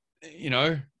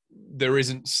 there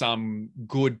isn't some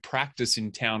good practice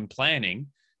in town planning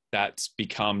that's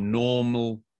become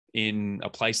normal in a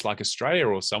place like Australia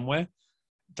or somewhere.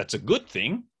 That's a good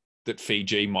thing that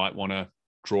Fiji might want to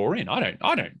draw in. I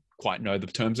don't quite know the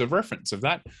terms of reference of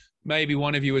that. Maybe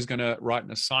one of you is going to write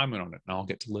an assignment on it and I'll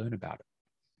get to learn about it.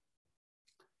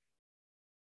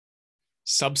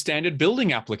 Substandard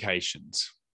building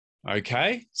applications.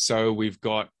 Okay, so we've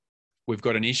got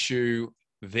an issue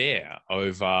there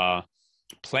over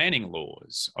planning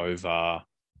laws, over,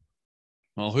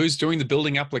 well, who's doing the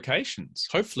building applications?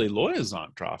 Hopefully lawyers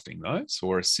aren't drafting those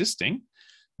or assisting.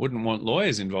 Wouldn't want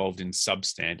lawyers involved in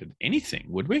substandard anything,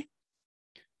 would we?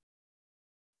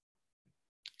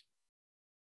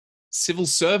 Civil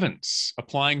servants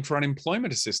applying for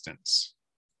unemployment assistance.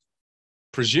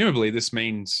 Presumably this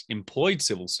means employed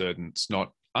civil servants,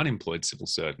 not unemployed civil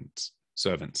servants.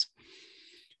 So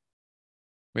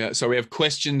we have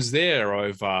questions there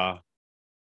over,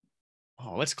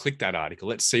 let's click that article.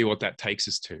 Let's see what that takes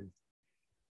us to.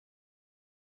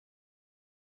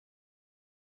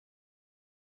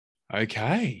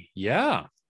 Okay, yeah.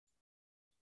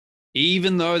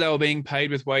 Even though they were being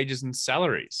paid with wages and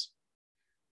salaries.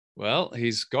 Well,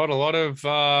 he's got a lot of,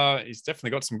 he's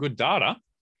definitely got some good data.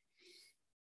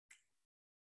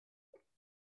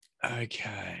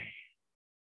 Okay.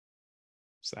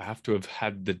 So I have to have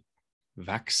had the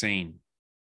vaccine.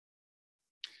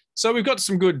 So we've got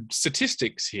some good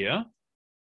statistics here,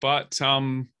 but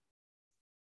I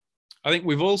think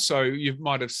we've also, you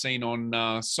might have seen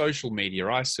on social media,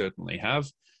 I certainly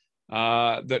have,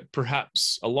 that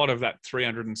perhaps a lot of that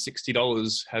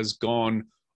 $360 has gone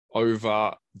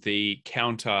over the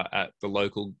counter at the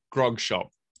local grog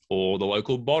shop or the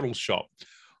local bottle shop,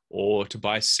 or to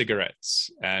buy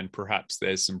cigarettes. And perhaps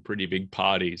there's some pretty big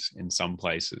parties in some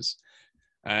places.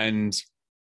 And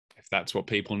if that's what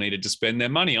people needed to spend their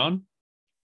money on,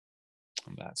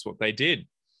 that's what they did.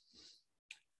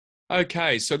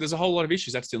 Okay, so there's a whole lot of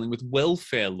issues that's dealing with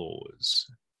welfare laws.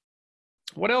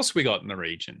 What else we got in the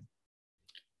region?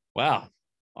 Wow,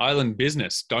 island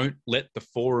business, don't let the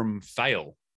forum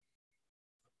fail.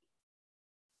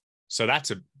 So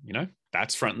that's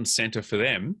that's front and center for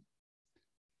them.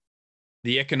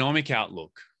 The economic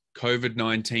outlook.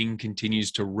 COVID-19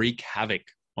 continues to wreak havoc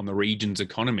on the region's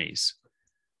economies.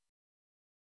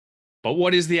 But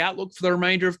what is the outlook for the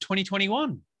remainder of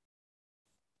 2021?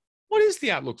 What is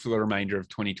the outlook for the remainder of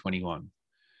 2021?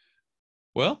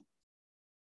 Well,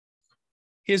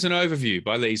 here's an overview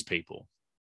by these people.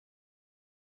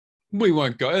 We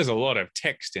won't go, there's a lot of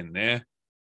text in there.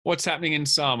 What's happening in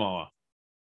Samoa?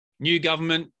 New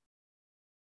government,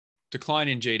 decline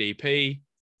in GDP,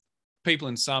 people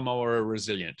in Samoa are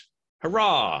resilient.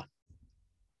 Hurrah!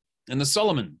 In the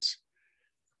Solomons,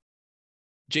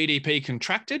 GDP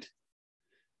contracted,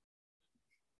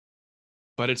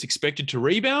 but it's expected to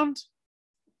rebound.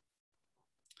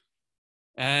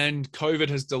 And COVID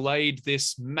has delayed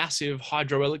this massive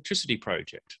hydroelectricity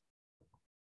project.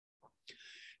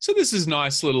 So this is a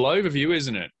nice little overview,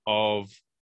 isn't it, of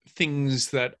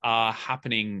things that are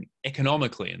happening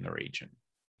economically in the region.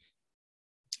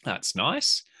 That's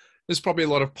nice. There's probably a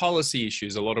lot of policy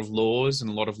issues, a lot of laws and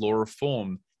a lot of law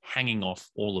reform hanging off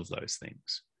all of those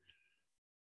things.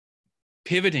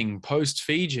 Pivoting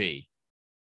post-Fiji.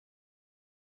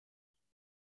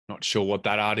 Not sure what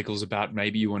that article's about.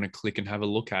 Maybe you want to click and have a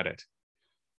look at it.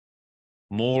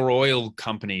 More oil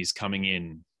companies coming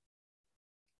in.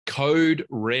 Code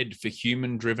red for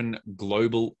human-driven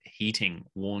global heating,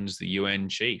 warns the UN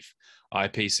chief.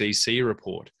 IPCC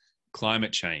report.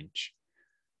 Climate change.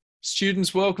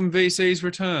 Students welcome VC's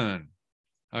return.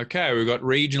 Okay, we've got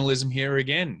regionalism here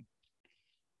again.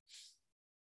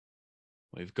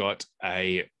 We've got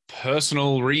a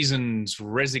personal reasons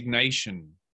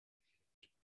resignation.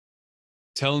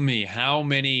 Tell me how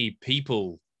many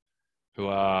people who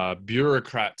are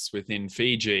bureaucrats within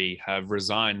Fiji have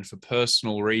resigned for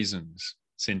personal reasons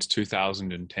since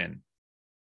 2010.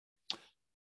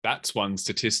 That's one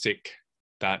statistic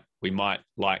that we might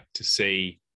like to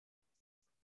see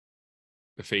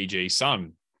the Fiji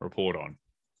Sun report on.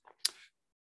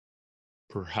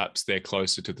 Perhaps they're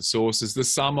closer to the sources. The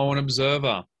Samoan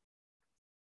Observer.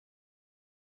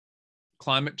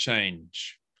 Climate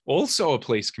change. Also a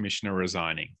police commissioner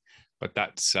resigning. But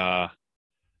that's, I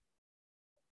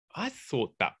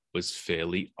thought that was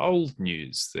fairly old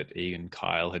news that Ian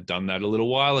Kyle had done that a little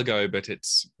while ago, but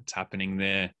it's happening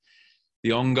there.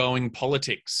 The ongoing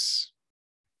politics.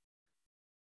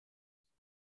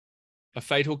 A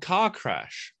fatal car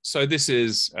crash. So this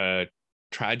is a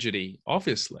tragedy,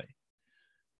 obviously.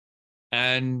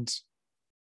 And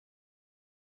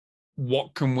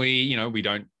what can we,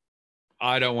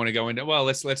 I don't want to go into, well,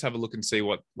 let's have a look and see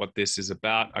what this is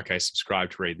about. Okay, subscribe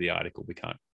to read the article. We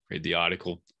can't read the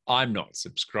article. I'm not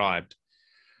subscribed.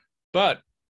 But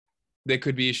there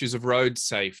could be issues of road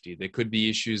safety. There could be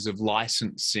issues of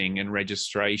licensing and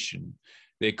registration.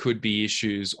 There could be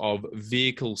issues of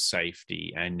vehicle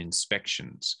safety and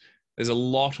inspections. There's a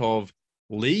lot of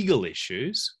legal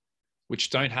issues, which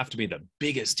don't have to be the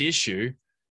biggest issue,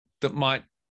 that might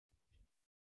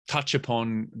touch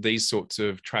upon these sorts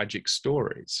of tragic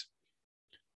stories.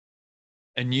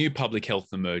 A new public health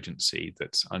emergency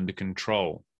that's under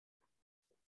control.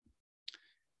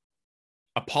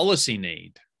 A policy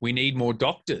need. We need more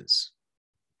doctors.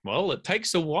 Well, it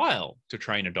takes a while to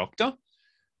train a doctor,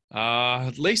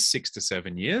 at least 6 to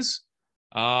 7 years.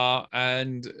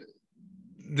 And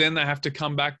then they have to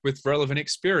come back with relevant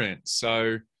experience.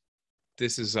 So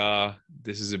this is a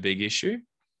big issue.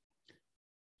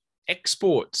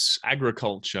 Exports,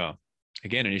 agriculture,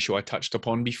 again, an issue I touched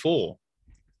upon before.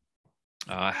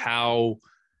 How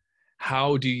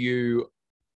do you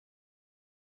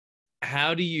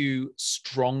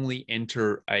strongly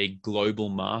enter a global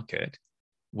market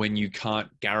when you can't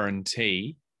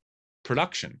guarantee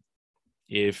production?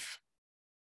 If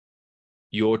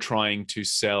you're trying to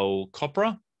sell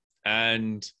copra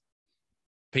and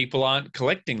people aren't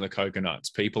collecting the coconuts,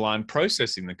 people aren't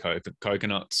processing the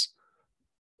coconuts,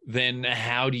 then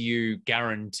how do you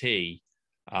guarantee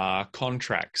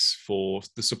contracts for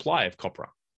the supply of copra,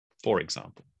 for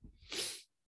example?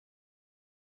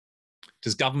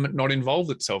 Does government not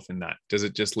involve itself in that? Does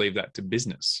it just leave that to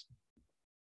business?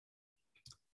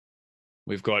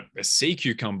 We've got a sea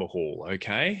cucumber haul,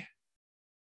 okay?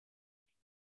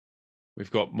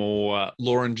 We've got more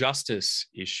law and justice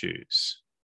issues.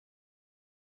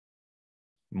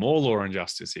 More law and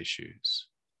justice issues.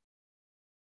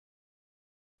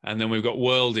 And then we've got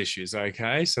world issues,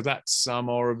 okay? So that's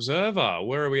more Observer.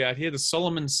 Where are we at here? The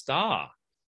Solomon Star.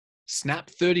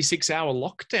 Snap 36-hour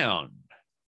lockdown.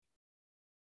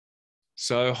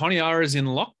 So Honiara is in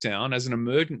lockdown as an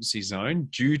emergency zone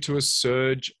due to a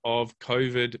surge of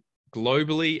COVID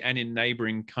globally and in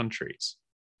neighboring countries.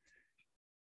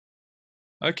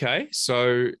 Okay,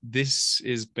 so this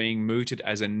is being mooted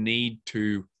as a need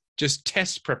to just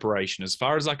test preparation. As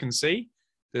far as I can see,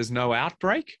 there's no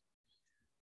outbreak,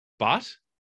 but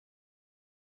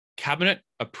Cabinet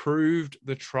approved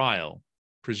the trial,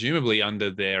 presumably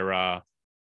under their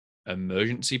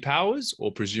emergency powers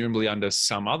or presumably under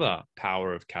some other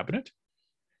power of Cabinet,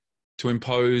 to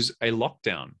impose a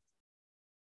lockdown.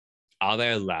 Are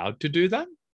they allowed to do that?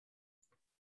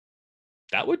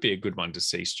 That would be a good one to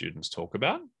see students talk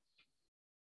about.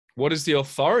 What is the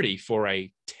authority for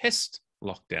a test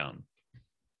lockdown?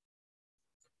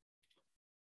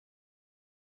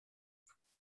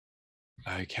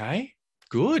 Okay,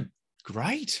 good,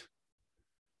 great.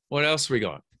 What else we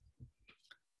got?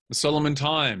 The Solomon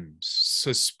Times,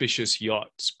 suspicious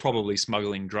yachts, probably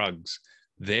smuggling drugs.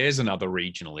 There's another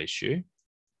regional issue.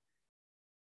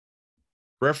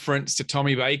 Reference to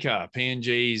Tommy Baker,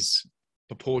 PNG's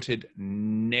purported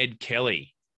Ned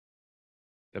Kelly,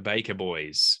 the Baker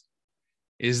Boys.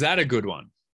 Is that a good one?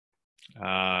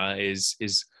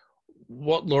 Is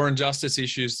what law and justice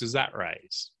issues does that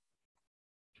raise?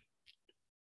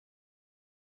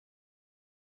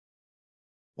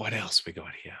 What else we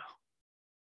got here?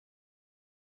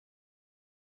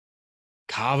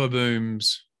 Carver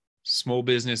booms, small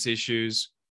business issues,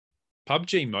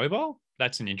 PUBG Mobile.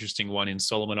 That's an interesting one in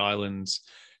Solomon Islands.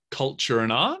 Culture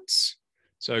and arts.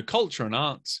 So culture and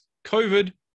arts,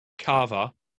 COVID,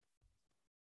 Carver,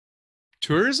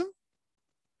 tourism,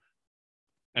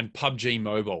 and PUBG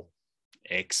Mobile.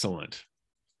 Excellent.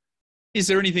 Is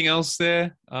there anything else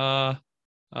there? No.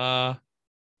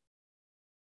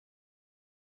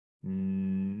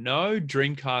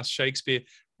 Dreamcast, Shakespeare.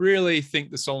 Really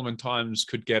think the Solomon Times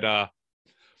could get a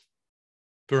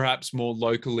perhaps more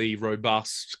locally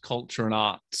robust culture and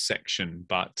arts section,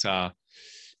 but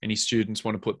any students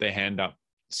want to put their hand up,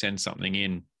 send something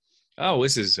in. Oh,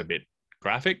 this is a bit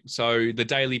graphic. So the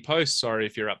Daily Post, sorry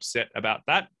if you're upset about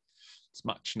that. It's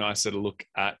much nicer to look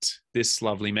at this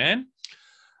lovely man.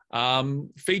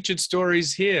 Featured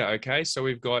stories here, okay? So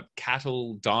we've got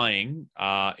cattle dying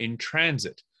in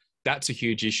transit. That's a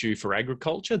huge issue for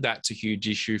agriculture. That's a huge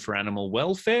issue for animal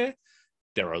welfare.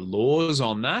 There are laws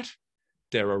on that.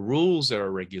 there are rules, there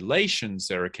are regulations,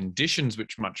 there are conditions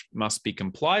which must be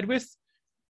complied with.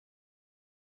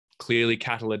 Clearly,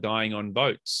 cattle are dying on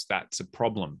boats. That's a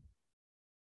problem.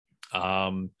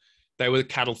 They were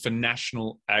cattle for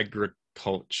National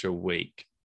Agriculture Week.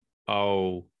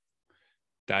 Oh,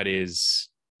 that is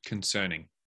concerning,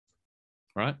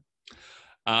 right?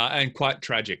 And quite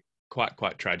tragic,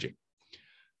 quite tragic.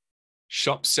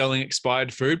 Shops selling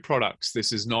expired food products.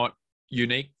 This is not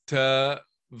unique to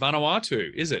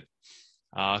Vanuatu, is it?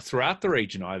 Throughout the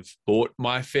region, I've bought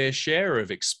my fair share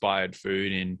of expired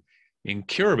food in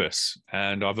Kiribati,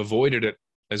 and I've avoided it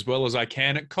as well as I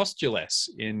can at Cost You Less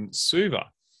in Suva.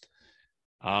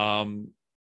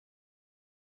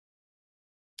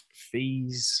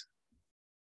 Fees.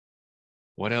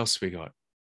 What else we got?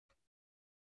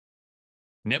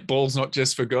 Netball's not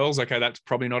just for girls. Okay, that's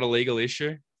probably not a legal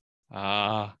issue.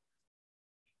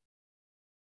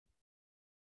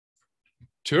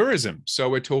 Tourism. So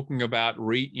we're talking about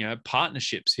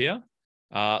partnerships here,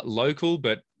 local,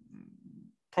 but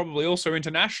probably also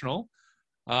international,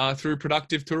 through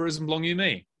Productive Tourism Long You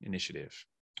Me initiative.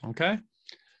 Okay,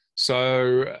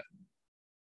 so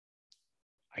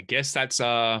I guess that's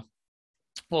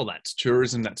that's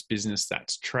tourism, that's business,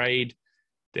 that's trade.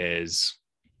 There's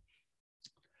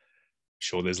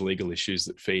legal issues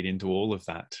that feed into all of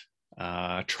that.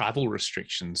 Travel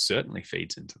restrictions certainly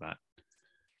feeds into that.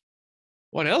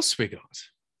 What else we got?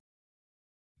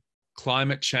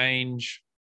 Climate change.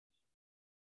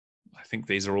 I think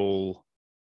these are all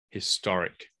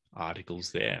historic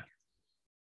articles there.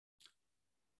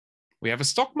 We have a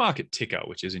stock market ticker,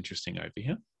 which is interesting over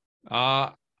here.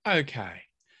 Okay.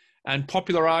 And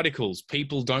popular articles.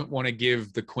 People don't want to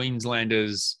give the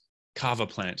Queenslanders kava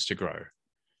plants to grow.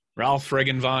 Ralph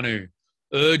Regenvanu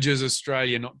urges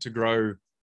Australia not to grow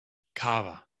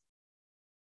kava.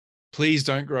 Please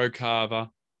don't grow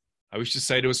kava. I wish to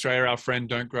say to Australia, our friend,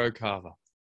 don't grow kava.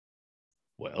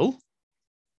 Well,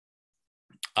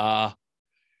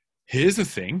 here's the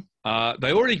thing.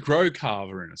 They already grow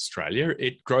kava in Australia.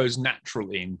 It grows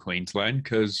naturally in Queensland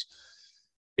because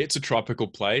it's a tropical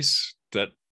place that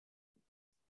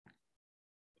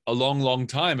a long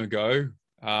time ago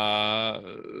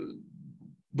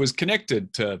was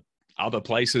connected to other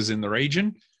places in the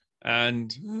region,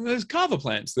 and there's kava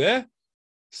plants there.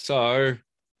 So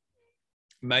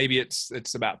maybe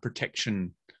it's about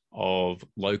protection of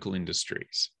local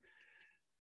industries.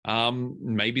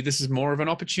 Maybe this is more of an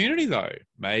opportunity, though.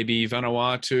 Maybe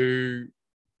Vanuatu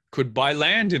could buy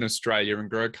land in Australia and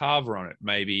grow kava on it.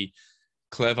 Maybe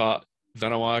clever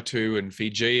Vanuatu and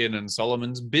Fijian and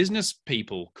Solomon's business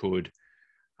people could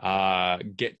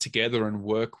get together and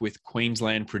work with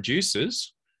Queensland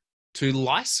producers to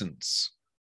license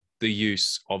the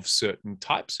use of certain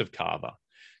types of kava,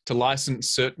 to license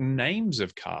certain names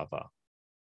of kava.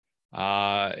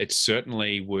 It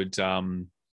certainly would,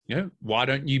 why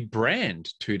don't you brand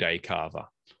 2-day kava?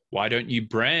 Why don't you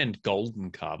brand golden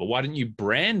kava? Why don't you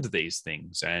brand these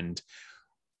things and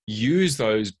use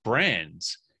those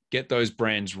brands, get those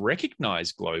brands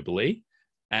recognized globally?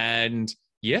 And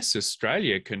yes,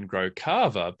 Australia can grow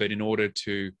kava, but in order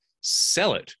to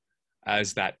sell it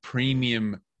as that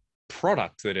premium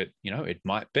product that it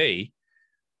might be,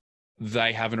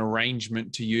 they have an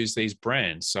arrangement to use these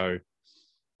brands. So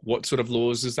what sort of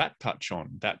laws does that touch on?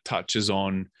 That touches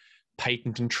on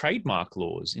patent and trademark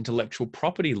laws, intellectual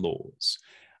property laws.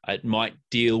 It might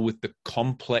deal with the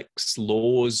complex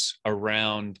laws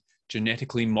around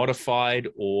genetically modified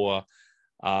or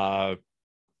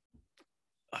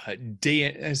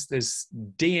there's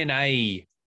DNA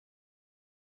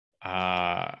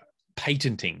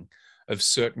patenting of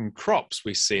certain crops.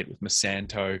 We see it with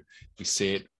Monsanto. We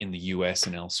see it in the US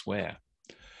and elsewhere.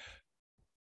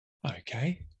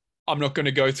 Okay. I'm not going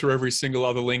to go through every single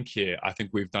other link here. I think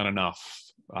we've done enough.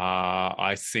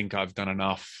 I think I've done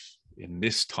enough in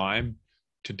this time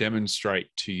to demonstrate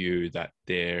to you that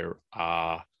there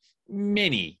are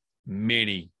many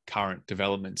current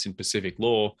developments in Pacific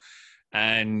law,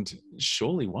 and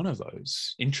surely one of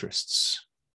those interests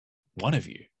one of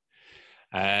you.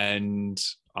 And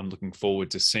I'm looking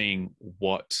forward to seeing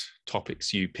what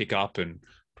topics you pick up and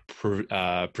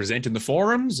present in the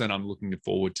forums, and I'm looking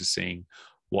forward to seeing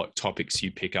what topics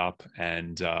you pick up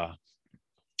and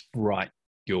write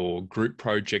your group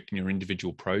project and your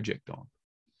individual project on.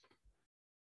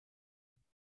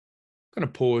 I'm going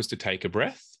to pause to take a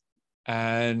breath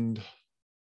and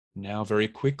now very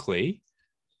quickly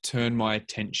turn my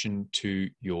attention to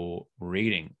your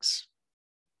readings.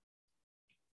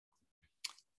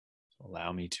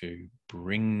 Allow me to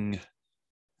bring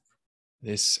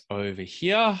this over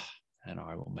here and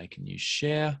I will make a new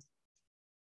share.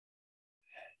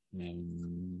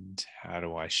 And how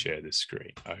do I share the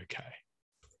screen? Okay.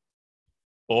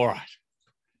 All right.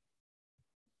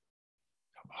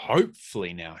 I'm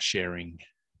hopefully now sharing.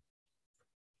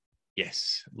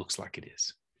 Yes, it looks like it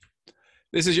is.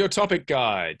 This is your topic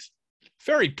guide.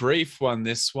 Very brief one,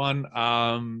 this one.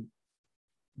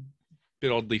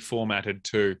 Bit oddly formatted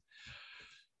too.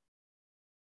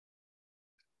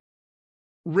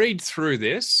 Read through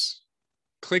this,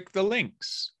 click the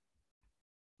links,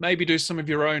 maybe do some of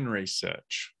your own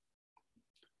research.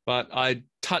 But I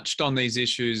touched on these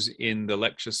issues in the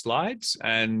lecture slides,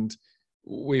 and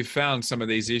we've found some of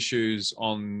these issues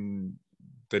on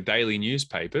the daily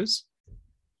newspapers.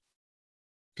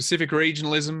 Pacific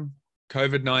regionalism,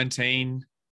 COVID-19.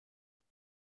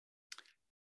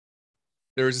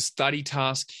 There is a study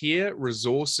task here.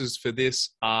 Resources for this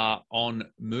are on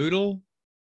Moodle.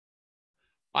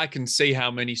 I can see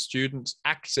how many students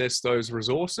access those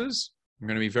resources. I'm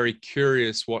going to be very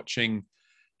curious watching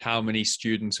how many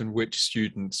students and which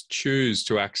students choose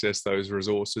to access those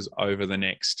resources over the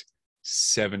next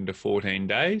 7 to 14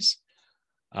 days.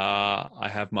 I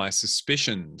have my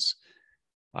suspicions.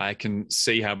 I can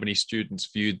see how many students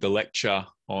viewed the lecture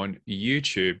on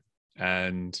YouTube,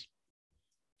 and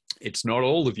it's not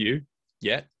all of you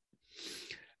yet.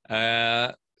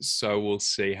 So we'll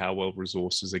see how well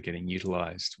resources are getting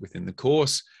utilized within the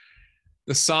course.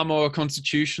 The Samoa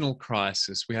constitutional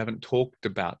crisis, we haven't talked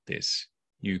about this.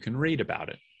 You can read about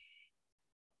it.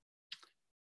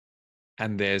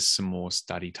 And there's some more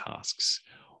study tasks.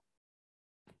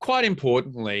 Quite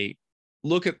importantly,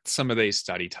 look at some of these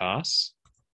study tasks.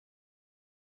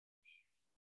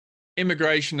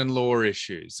 Immigration and law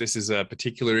issues. This is a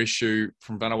particular issue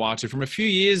from Vanuatu from a few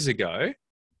years ago.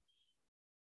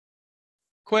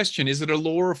 Question, is it a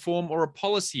law reform or a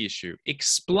policy issue?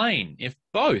 Explain. If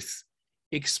both,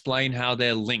 explain how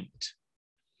they're linked.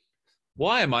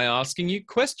 Why am I asking you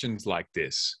questions like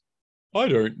this? I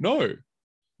don't know.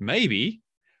 Maybe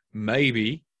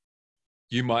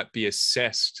you might be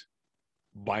assessed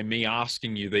by me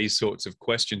asking you these sorts of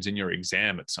questions in your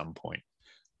exam at some point.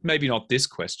 Maybe not this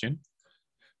question,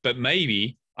 but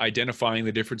maybe identifying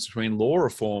the difference between law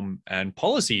reform and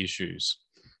policy issues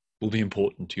will be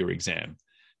important to your exam.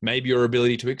 Maybe your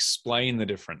ability to explain the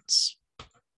difference.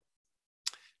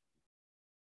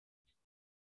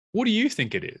 What do you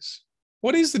think it is?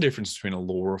 What is the difference between a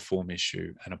law reform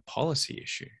issue and a policy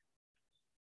issue?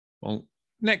 Well,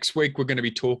 next week, we're going to be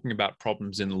talking about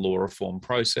problems in the law reform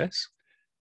process.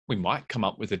 We might come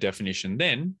up with a definition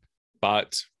then,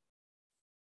 but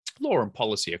law and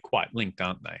policy are quite linked,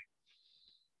 aren't they?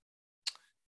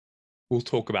 We'll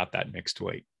talk about that next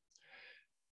week.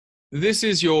 This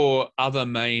is your other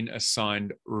main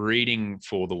assigned reading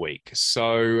for the week.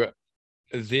 So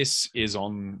this is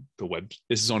on the web.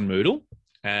 This is on Moodle,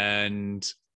 and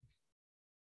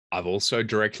I've also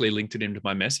directly linked it into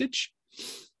my message.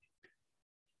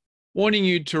 Wanting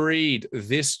you to read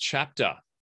this chapter,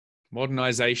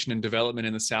 Modernization and Development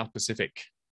in the South Pacific.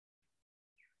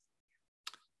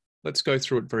 Let's go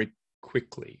through it very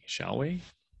quickly, shall we?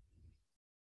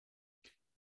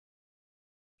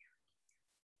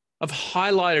 I've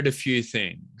highlighted a few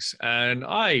things, and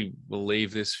I will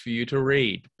leave this for you to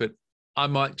read, but I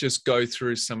might just go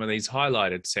through some of these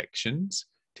highlighted sections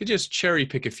to just cherry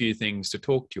pick a few things to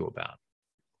talk to you about.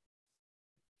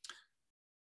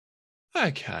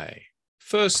 Okay,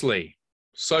 firstly,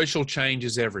 social change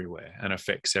is everywhere and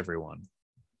affects everyone.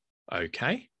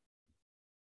 Okay.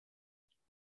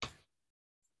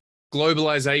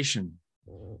 Globalization.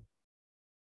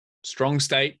 Strong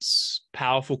states,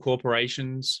 powerful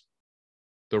corporations,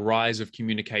 the rise of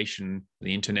communication,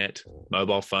 the internet,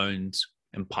 mobile phones,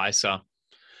 M-Pesa,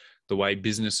 the way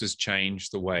businesses change,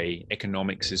 the way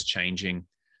economics is changing,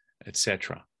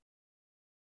 etc.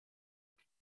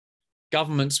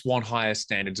 Governments want higher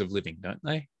standards of living, don't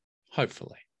they?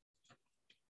 Hopefully.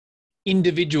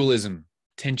 Individualism,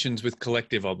 tensions with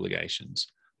collective obligations,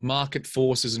 market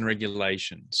forces and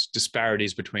regulations,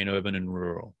 disparities between urban and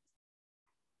rural.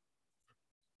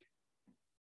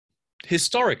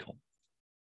 Historical,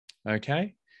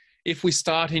 okay? If we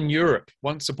start in Europe,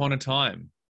 once upon a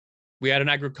time, we had an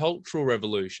agricultural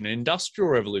revolution, an industrial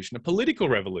revolution, a political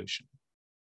revolution.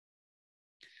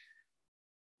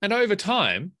 And over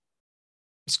time,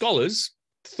 scholars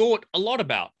thought a lot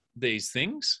about these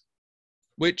things,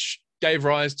 which gave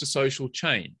rise to social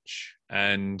change.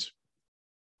 And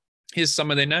here's some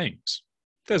of their names.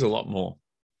 There's a lot more.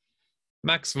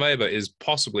 Max Weber is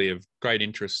possibly of great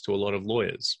interest to a lot of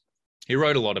lawyers. He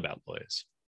wrote a lot about lawyers.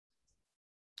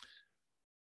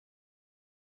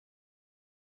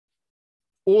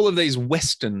 All of these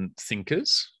Western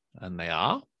thinkers, and they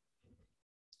are,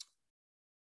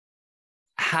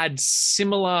 had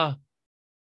similar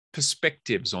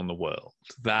perspectives on the world,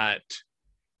 that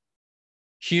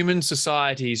human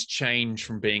societies change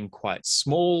from being quite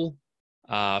small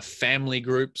family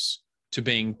groups to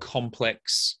being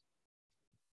complex,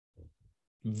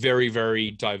 very,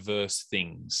 very diverse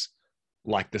things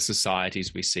like the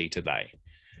societies we see today.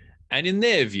 And in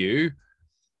their view,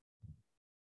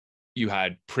 you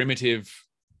had primitive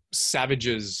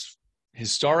savages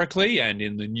historically, and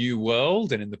in the New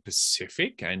World and in the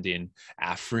Pacific and in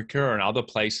Africa and other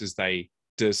places they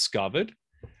discovered.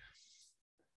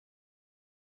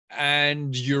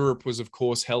 And Europe was, of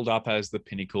course, held up as the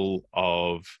pinnacle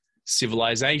of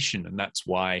civilization. And that's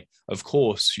why, of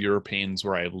course, Europeans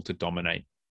were able to dominate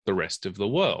the rest of the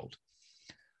world.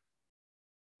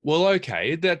 Well,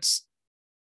 okay, that's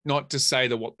not to say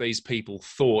that what these people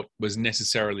thought was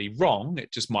necessarily wrong.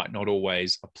 It just might not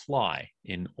always apply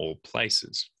in all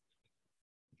places.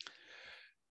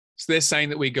 So they're saying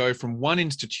that we go from one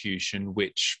institution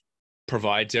which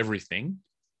provides everything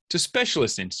to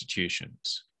specialist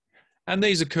institutions. And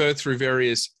these occur through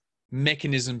various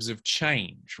mechanisms of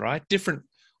change, right?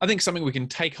 I think something we can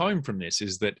take home from this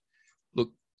is that, look,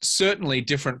 certainly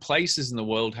different places in the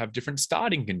world have different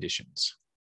starting conditions.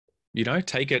 You know,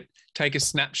 take a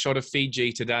snapshot of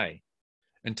Fiji today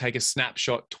and take a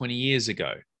snapshot 20 years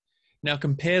ago. Now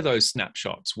compare those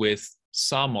snapshots with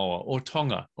Samoa or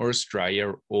Tonga or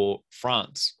Australia or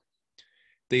France.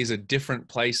 These are different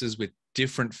places with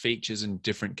different features and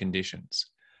different conditions.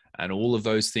 And all of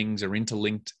those things are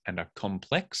interlinked and are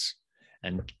complex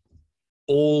and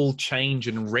all change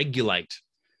and regulate.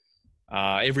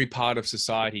 Every part of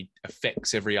society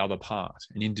affects every other part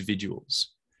and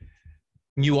individuals.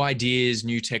 New ideas,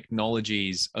 new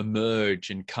technologies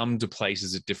emerge and come to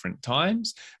places at different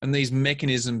times. And these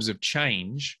mechanisms of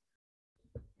change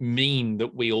mean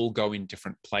that we all go in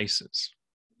different places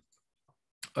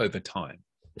over time.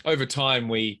 Over time,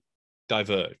 we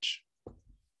diverge.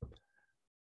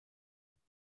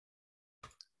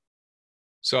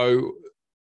 So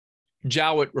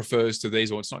Jowett refers to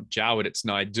these, or it's not Jowett, it's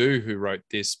Naidu who wrote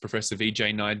this, Professor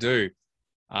Vijay Naidu,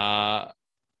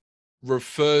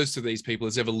 refers to these people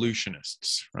as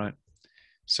evolutionists, right?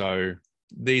 So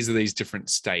these are these different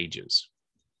stages.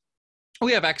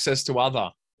 We have access to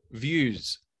other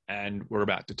views, and we're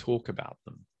about to talk about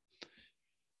them.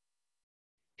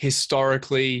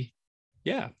 Historically,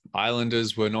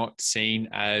 islanders were not seen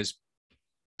as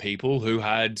people who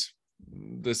had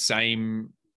the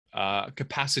same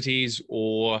capacities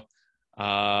or,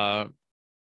 I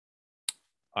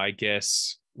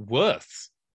guess, worth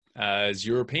as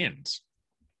Europeans,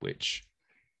 which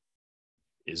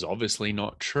is obviously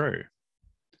not true.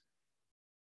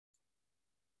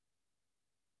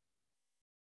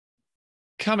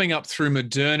 Coming up through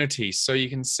modernity, so you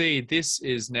can see this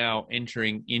is now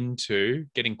entering into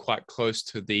getting quite close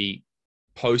to the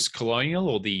post-colonial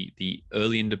or the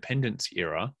early independence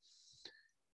era.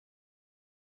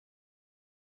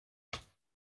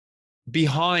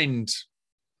 Behind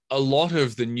a lot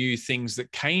of the new things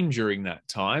that came during that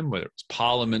time, whether it's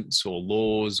parliaments or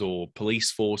laws or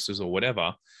police forces or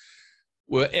whatever,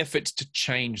 were efforts to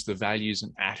change the values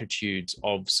and attitudes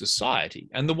of society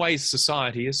and the way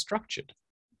society is structured.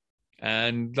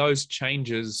 And those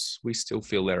changes, we still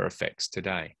feel their effects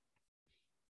today.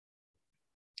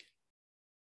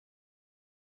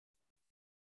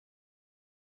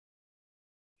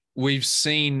 We've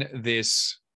seen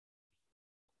these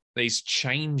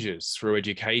changes through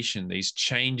education, these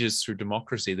changes through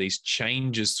democracy, these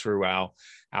changes through our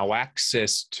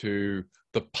access to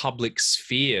the public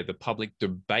sphere, the public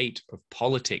debate of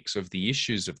politics, of the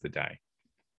issues of the day.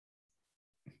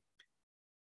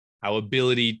 Our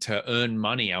ability to earn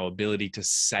money, our ability to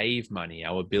save money,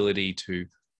 our ability to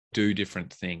do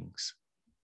different things,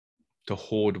 to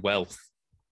hoard wealth.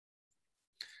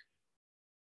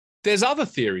 There's other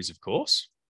theories, of course.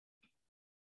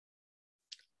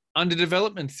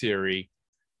 Underdevelopment theory,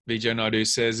 Vijay Naidu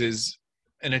says, is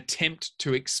an attempt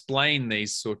to explain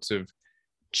these sorts of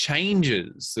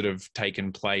changes that have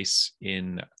taken place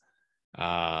in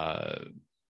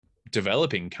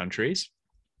developing countries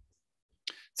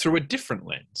through a different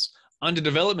lens.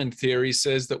 Underdevelopment theory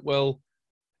says that, well,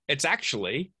 it's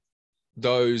actually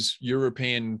those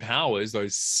European powers,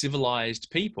 those civilized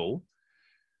people,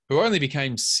 who only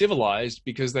became civilized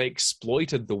because they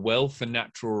exploited the wealth and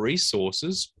natural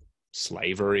resources,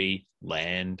 slavery,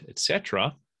 land,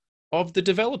 etc., of the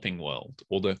developing world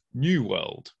or the new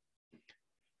world.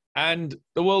 And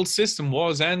the world system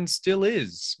was and still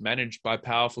is managed by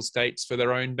powerful states for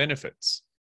their own benefits.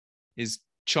 Is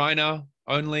China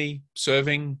only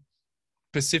serving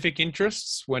Pacific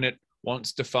interests when it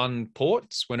wants to fund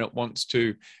ports, when it wants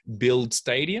to build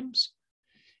stadiums,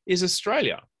 is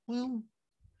Australia. Well,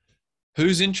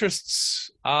 whose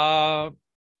interests are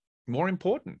more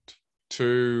important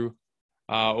to,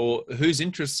 or whose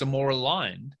interests are more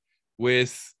aligned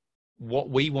with what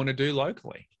we want to do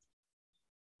locally?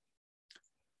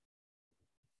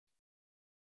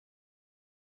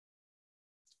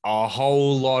 A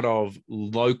whole lot of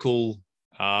local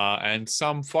and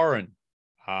some foreign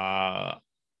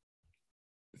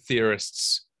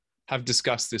theorists have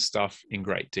discussed this stuff in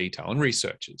great detail, and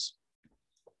researchers.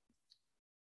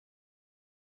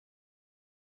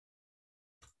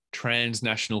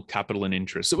 Transnational capital and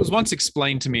interest. It was once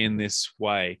explained to me in this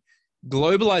way.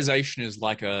 Globalization is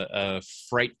like a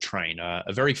freight train,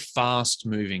 a very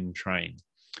fast-moving train.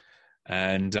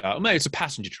 And maybe it's a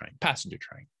passenger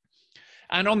train.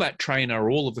 And on that train are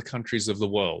all of the countries of the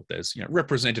world. There's,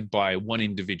 represented by one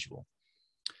individual.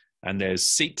 And there's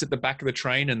seats at the back of the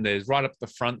train, and there's right up the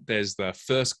front, there's the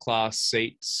first class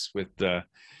seats with the,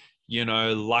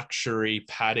 luxury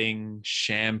padding,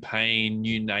 champagne,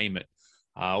 you name it.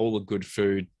 All the good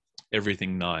food,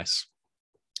 everything nice.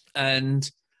 And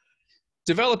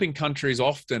developing countries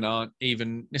often aren't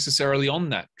even necessarily on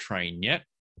that train yet.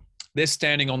 They're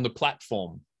standing on the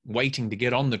platform, waiting to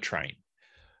get on the train.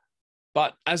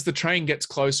 But as the train gets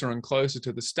closer and closer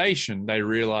to the station, they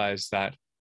realize that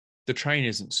the train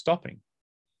isn't stopping.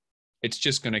 It's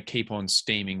just going to keep on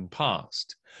steaming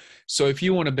past. So if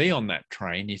you want to be on that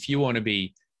train, if you want to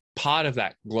be part of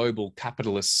that global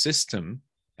capitalist system,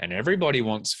 and everybody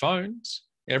wants phones,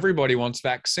 everybody wants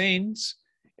vaccines,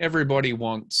 everybody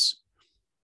wants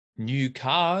new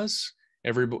cars,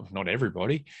 not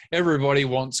everybody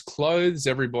wants clothes,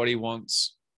 everybody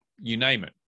wants, you name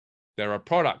it. There are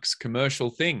products,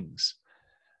 commercial things.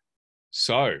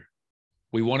 So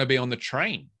we want to be on the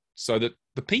train so that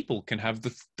the people can have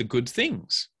the good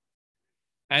things.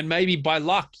 And maybe by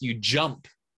luck, you jump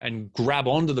and grab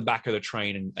onto the back of the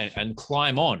train and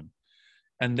climb on.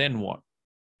 And then what?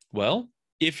 Well,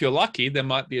 if you're lucky, there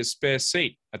might be a spare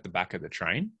seat at the back of the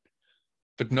train,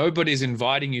 but nobody's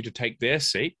inviting you to take their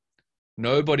seat.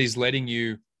 Nobody's letting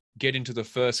you get into the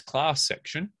first class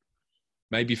section,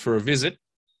 maybe for a visit,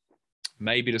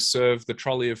 maybe to serve the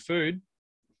trolley of food.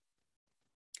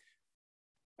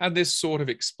 And this sort of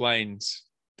explains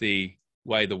the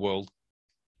way the world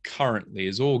currently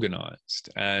is organized.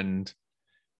 And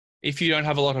if you don't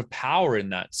have a lot of power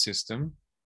in that system,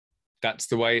 that's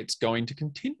the way it's going to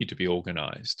continue to be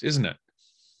organized, isn't it?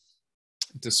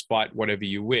 Despite whatever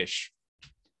you wish.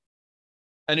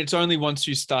 And it's only once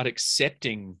you start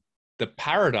accepting the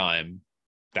paradigm,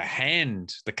 the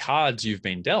hand, the cards you've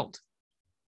been dealt,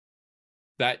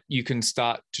 that you can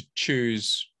start to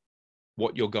choose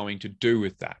what you're going to do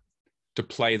with that, to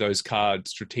play those cards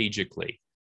strategically,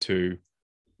 to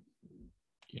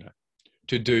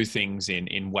do things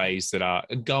in ways that are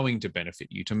going to benefit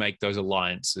you, to make those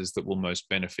alliances that will most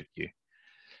benefit you.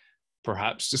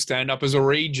 Perhaps to stand up as a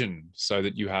region so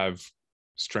that you have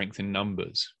strength in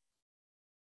numbers.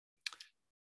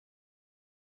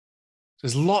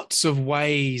 There's lots of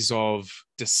ways of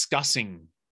discussing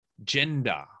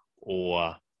gender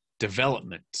or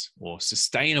development or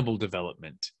sustainable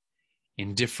development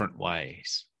in different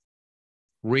ways.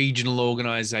 Regional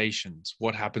organizations,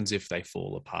 what happens if they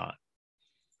fall apart?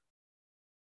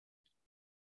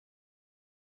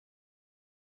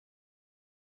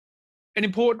 An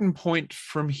important point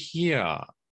from here,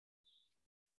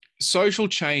 social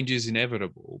change is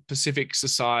inevitable. Pacific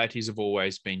societies have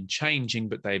always been changing,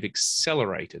 but they've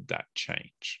accelerated that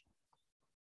change.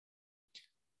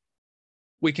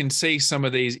 We can see some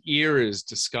of these eras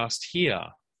discussed here.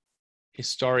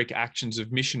 Historic actions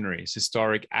of missionaries,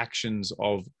 historic actions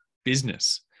of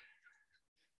business.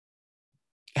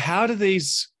 How do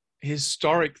these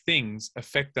historic things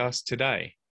affect us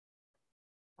today?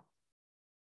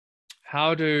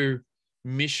 How do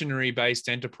missionary-based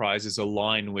enterprises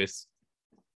align with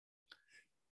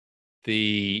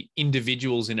the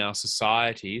individuals in our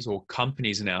societies or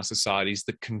companies in our societies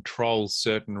that control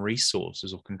certain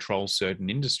resources or control certain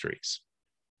industries?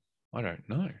 I don't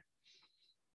know.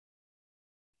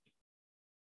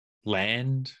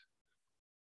 Land.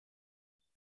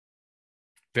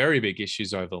 Very big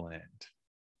issues over land.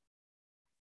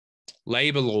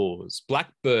 Labor laws,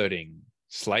 blackbirding,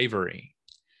 slavery.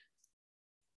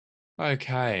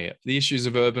 Okay, the issues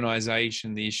of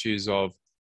urbanization, the issues of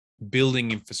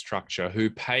building infrastructure, who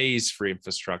pays for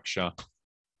infrastructure,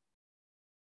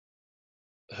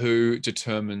 who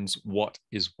determines what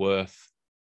is worth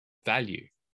value.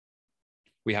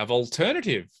 We have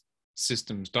alternative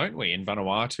systems, don't we, in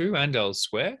Vanuatu and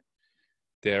elsewhere,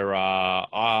 There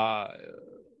are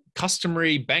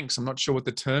customary banks. I'm not sure what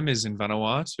the term is in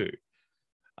Vanuatu.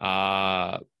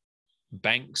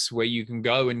 Banks where you can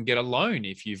go and get a loan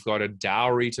if you've got a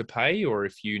dowry to pay, or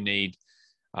if you need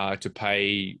to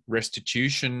pay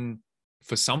restitution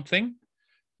for something.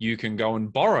 You can go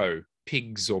and borrow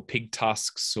pigs or pig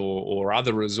tusks or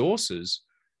other resources,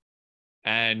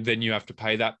 and then you have to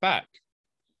pay that back.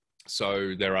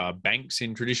 So there are banks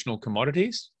in traditional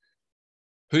commodities.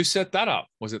 Who set that up?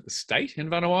 Was it the state in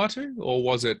Vanuatu, or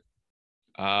was it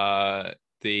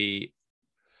the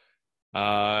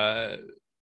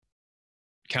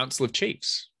Council of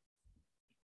Chiefs?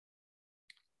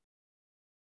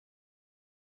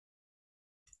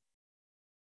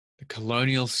 The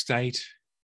colonial state,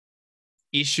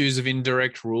 issues of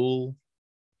indirect rule.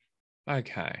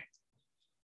 Okay.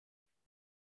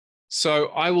 So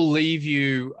I will leave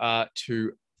you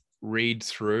to read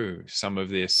through some of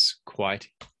this quite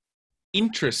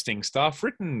interesting stuff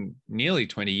written nearly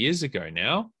 20 years ago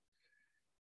now.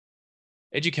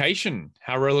 Education,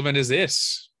 how relevant is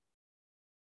this?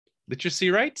 Literacy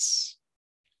rates,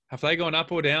 have they gone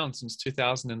up or down since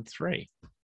 2003?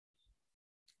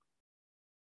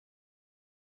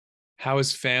 How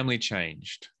has family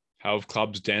changed? How have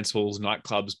clubs, dance halls,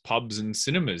 nightclubs, pubs, and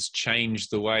cinemas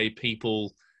changed the way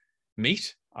people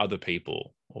meet other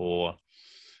people or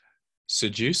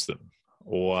seduce them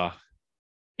or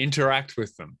interact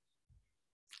with them?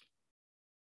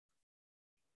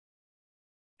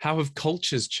 How have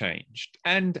cultures changed?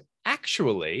 And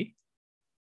actually,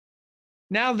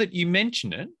 now that you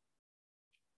mention it,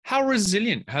 how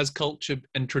resilient has culture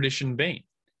and tradition been?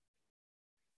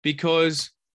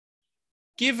 Because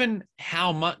given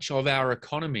how much of our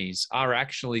economies are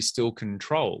actually still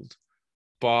controlled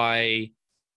by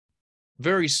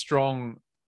very strong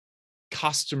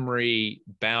customary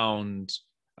bound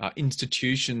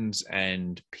institutions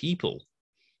and people,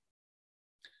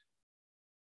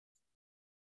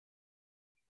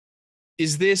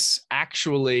 is this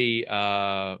actually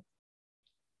a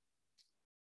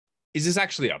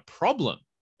problem?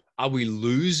 Are we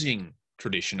losing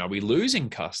tradition? Are we losing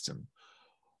custom?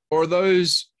 Or are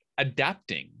those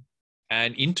adapting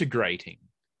and integrating?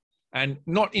 And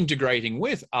not integrating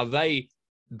with, are they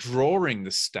drawing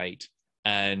the state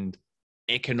and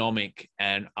economic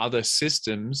and other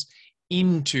systems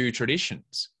into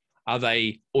traditions? Are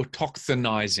they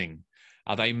autochthonizing?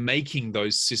 Are they making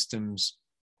those systems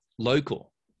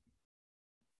local?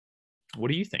 What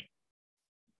do you think?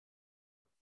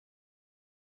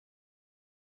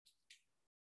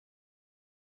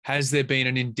 Has there been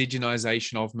an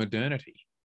indigenization of modernity?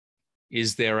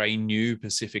 Is there a new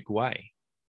Pacific way?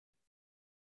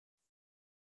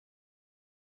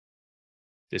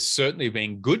 There's certainly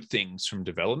been good things from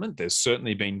development. There's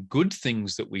certainly been good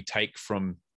things that we take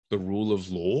from the rule of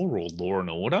law or law and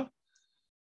order.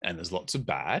 And there's lots of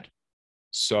bad.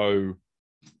 So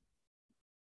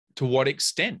to what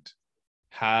extent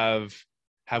have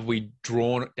we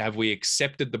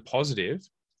accepted the positive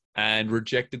and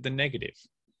rejected the negative?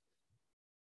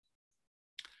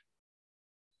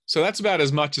 So that's about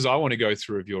as much as I want to go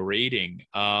through of your reading.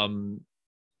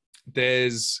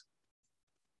 There's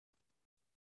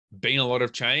been a lot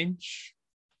of change.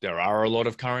 There are a lot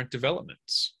of current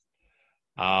developments.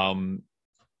 But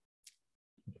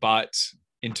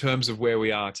in terms of where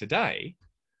we are today,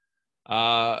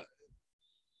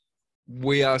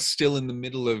 we are still in the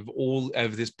middle of all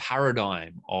of this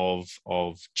paradigm of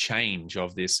change,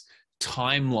 of this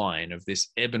timeline, of this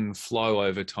ebb and flow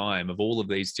over time, of all of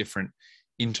these different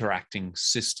interacting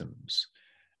systems.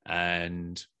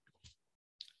 And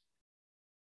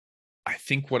I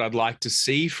think what I'd like to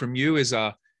see from you is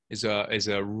a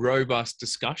robust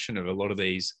discussion of a lot of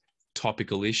these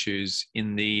topical issues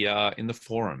in the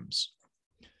forums.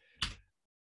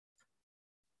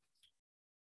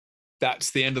 That's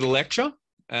the end of the lecture,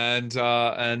 and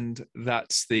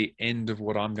that's the end of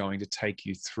what I'm going to take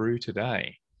you through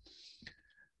today.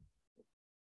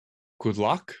 Good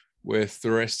luck with the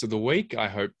rest of the week. I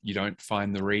hope you don't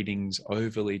find the readings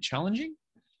overly challenging,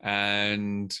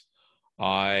 and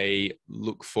I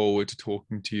look forward to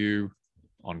talking to you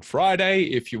on Friday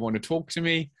if you want to talk to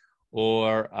me,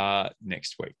 or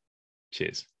next week.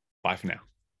 Cheers. Bye for now.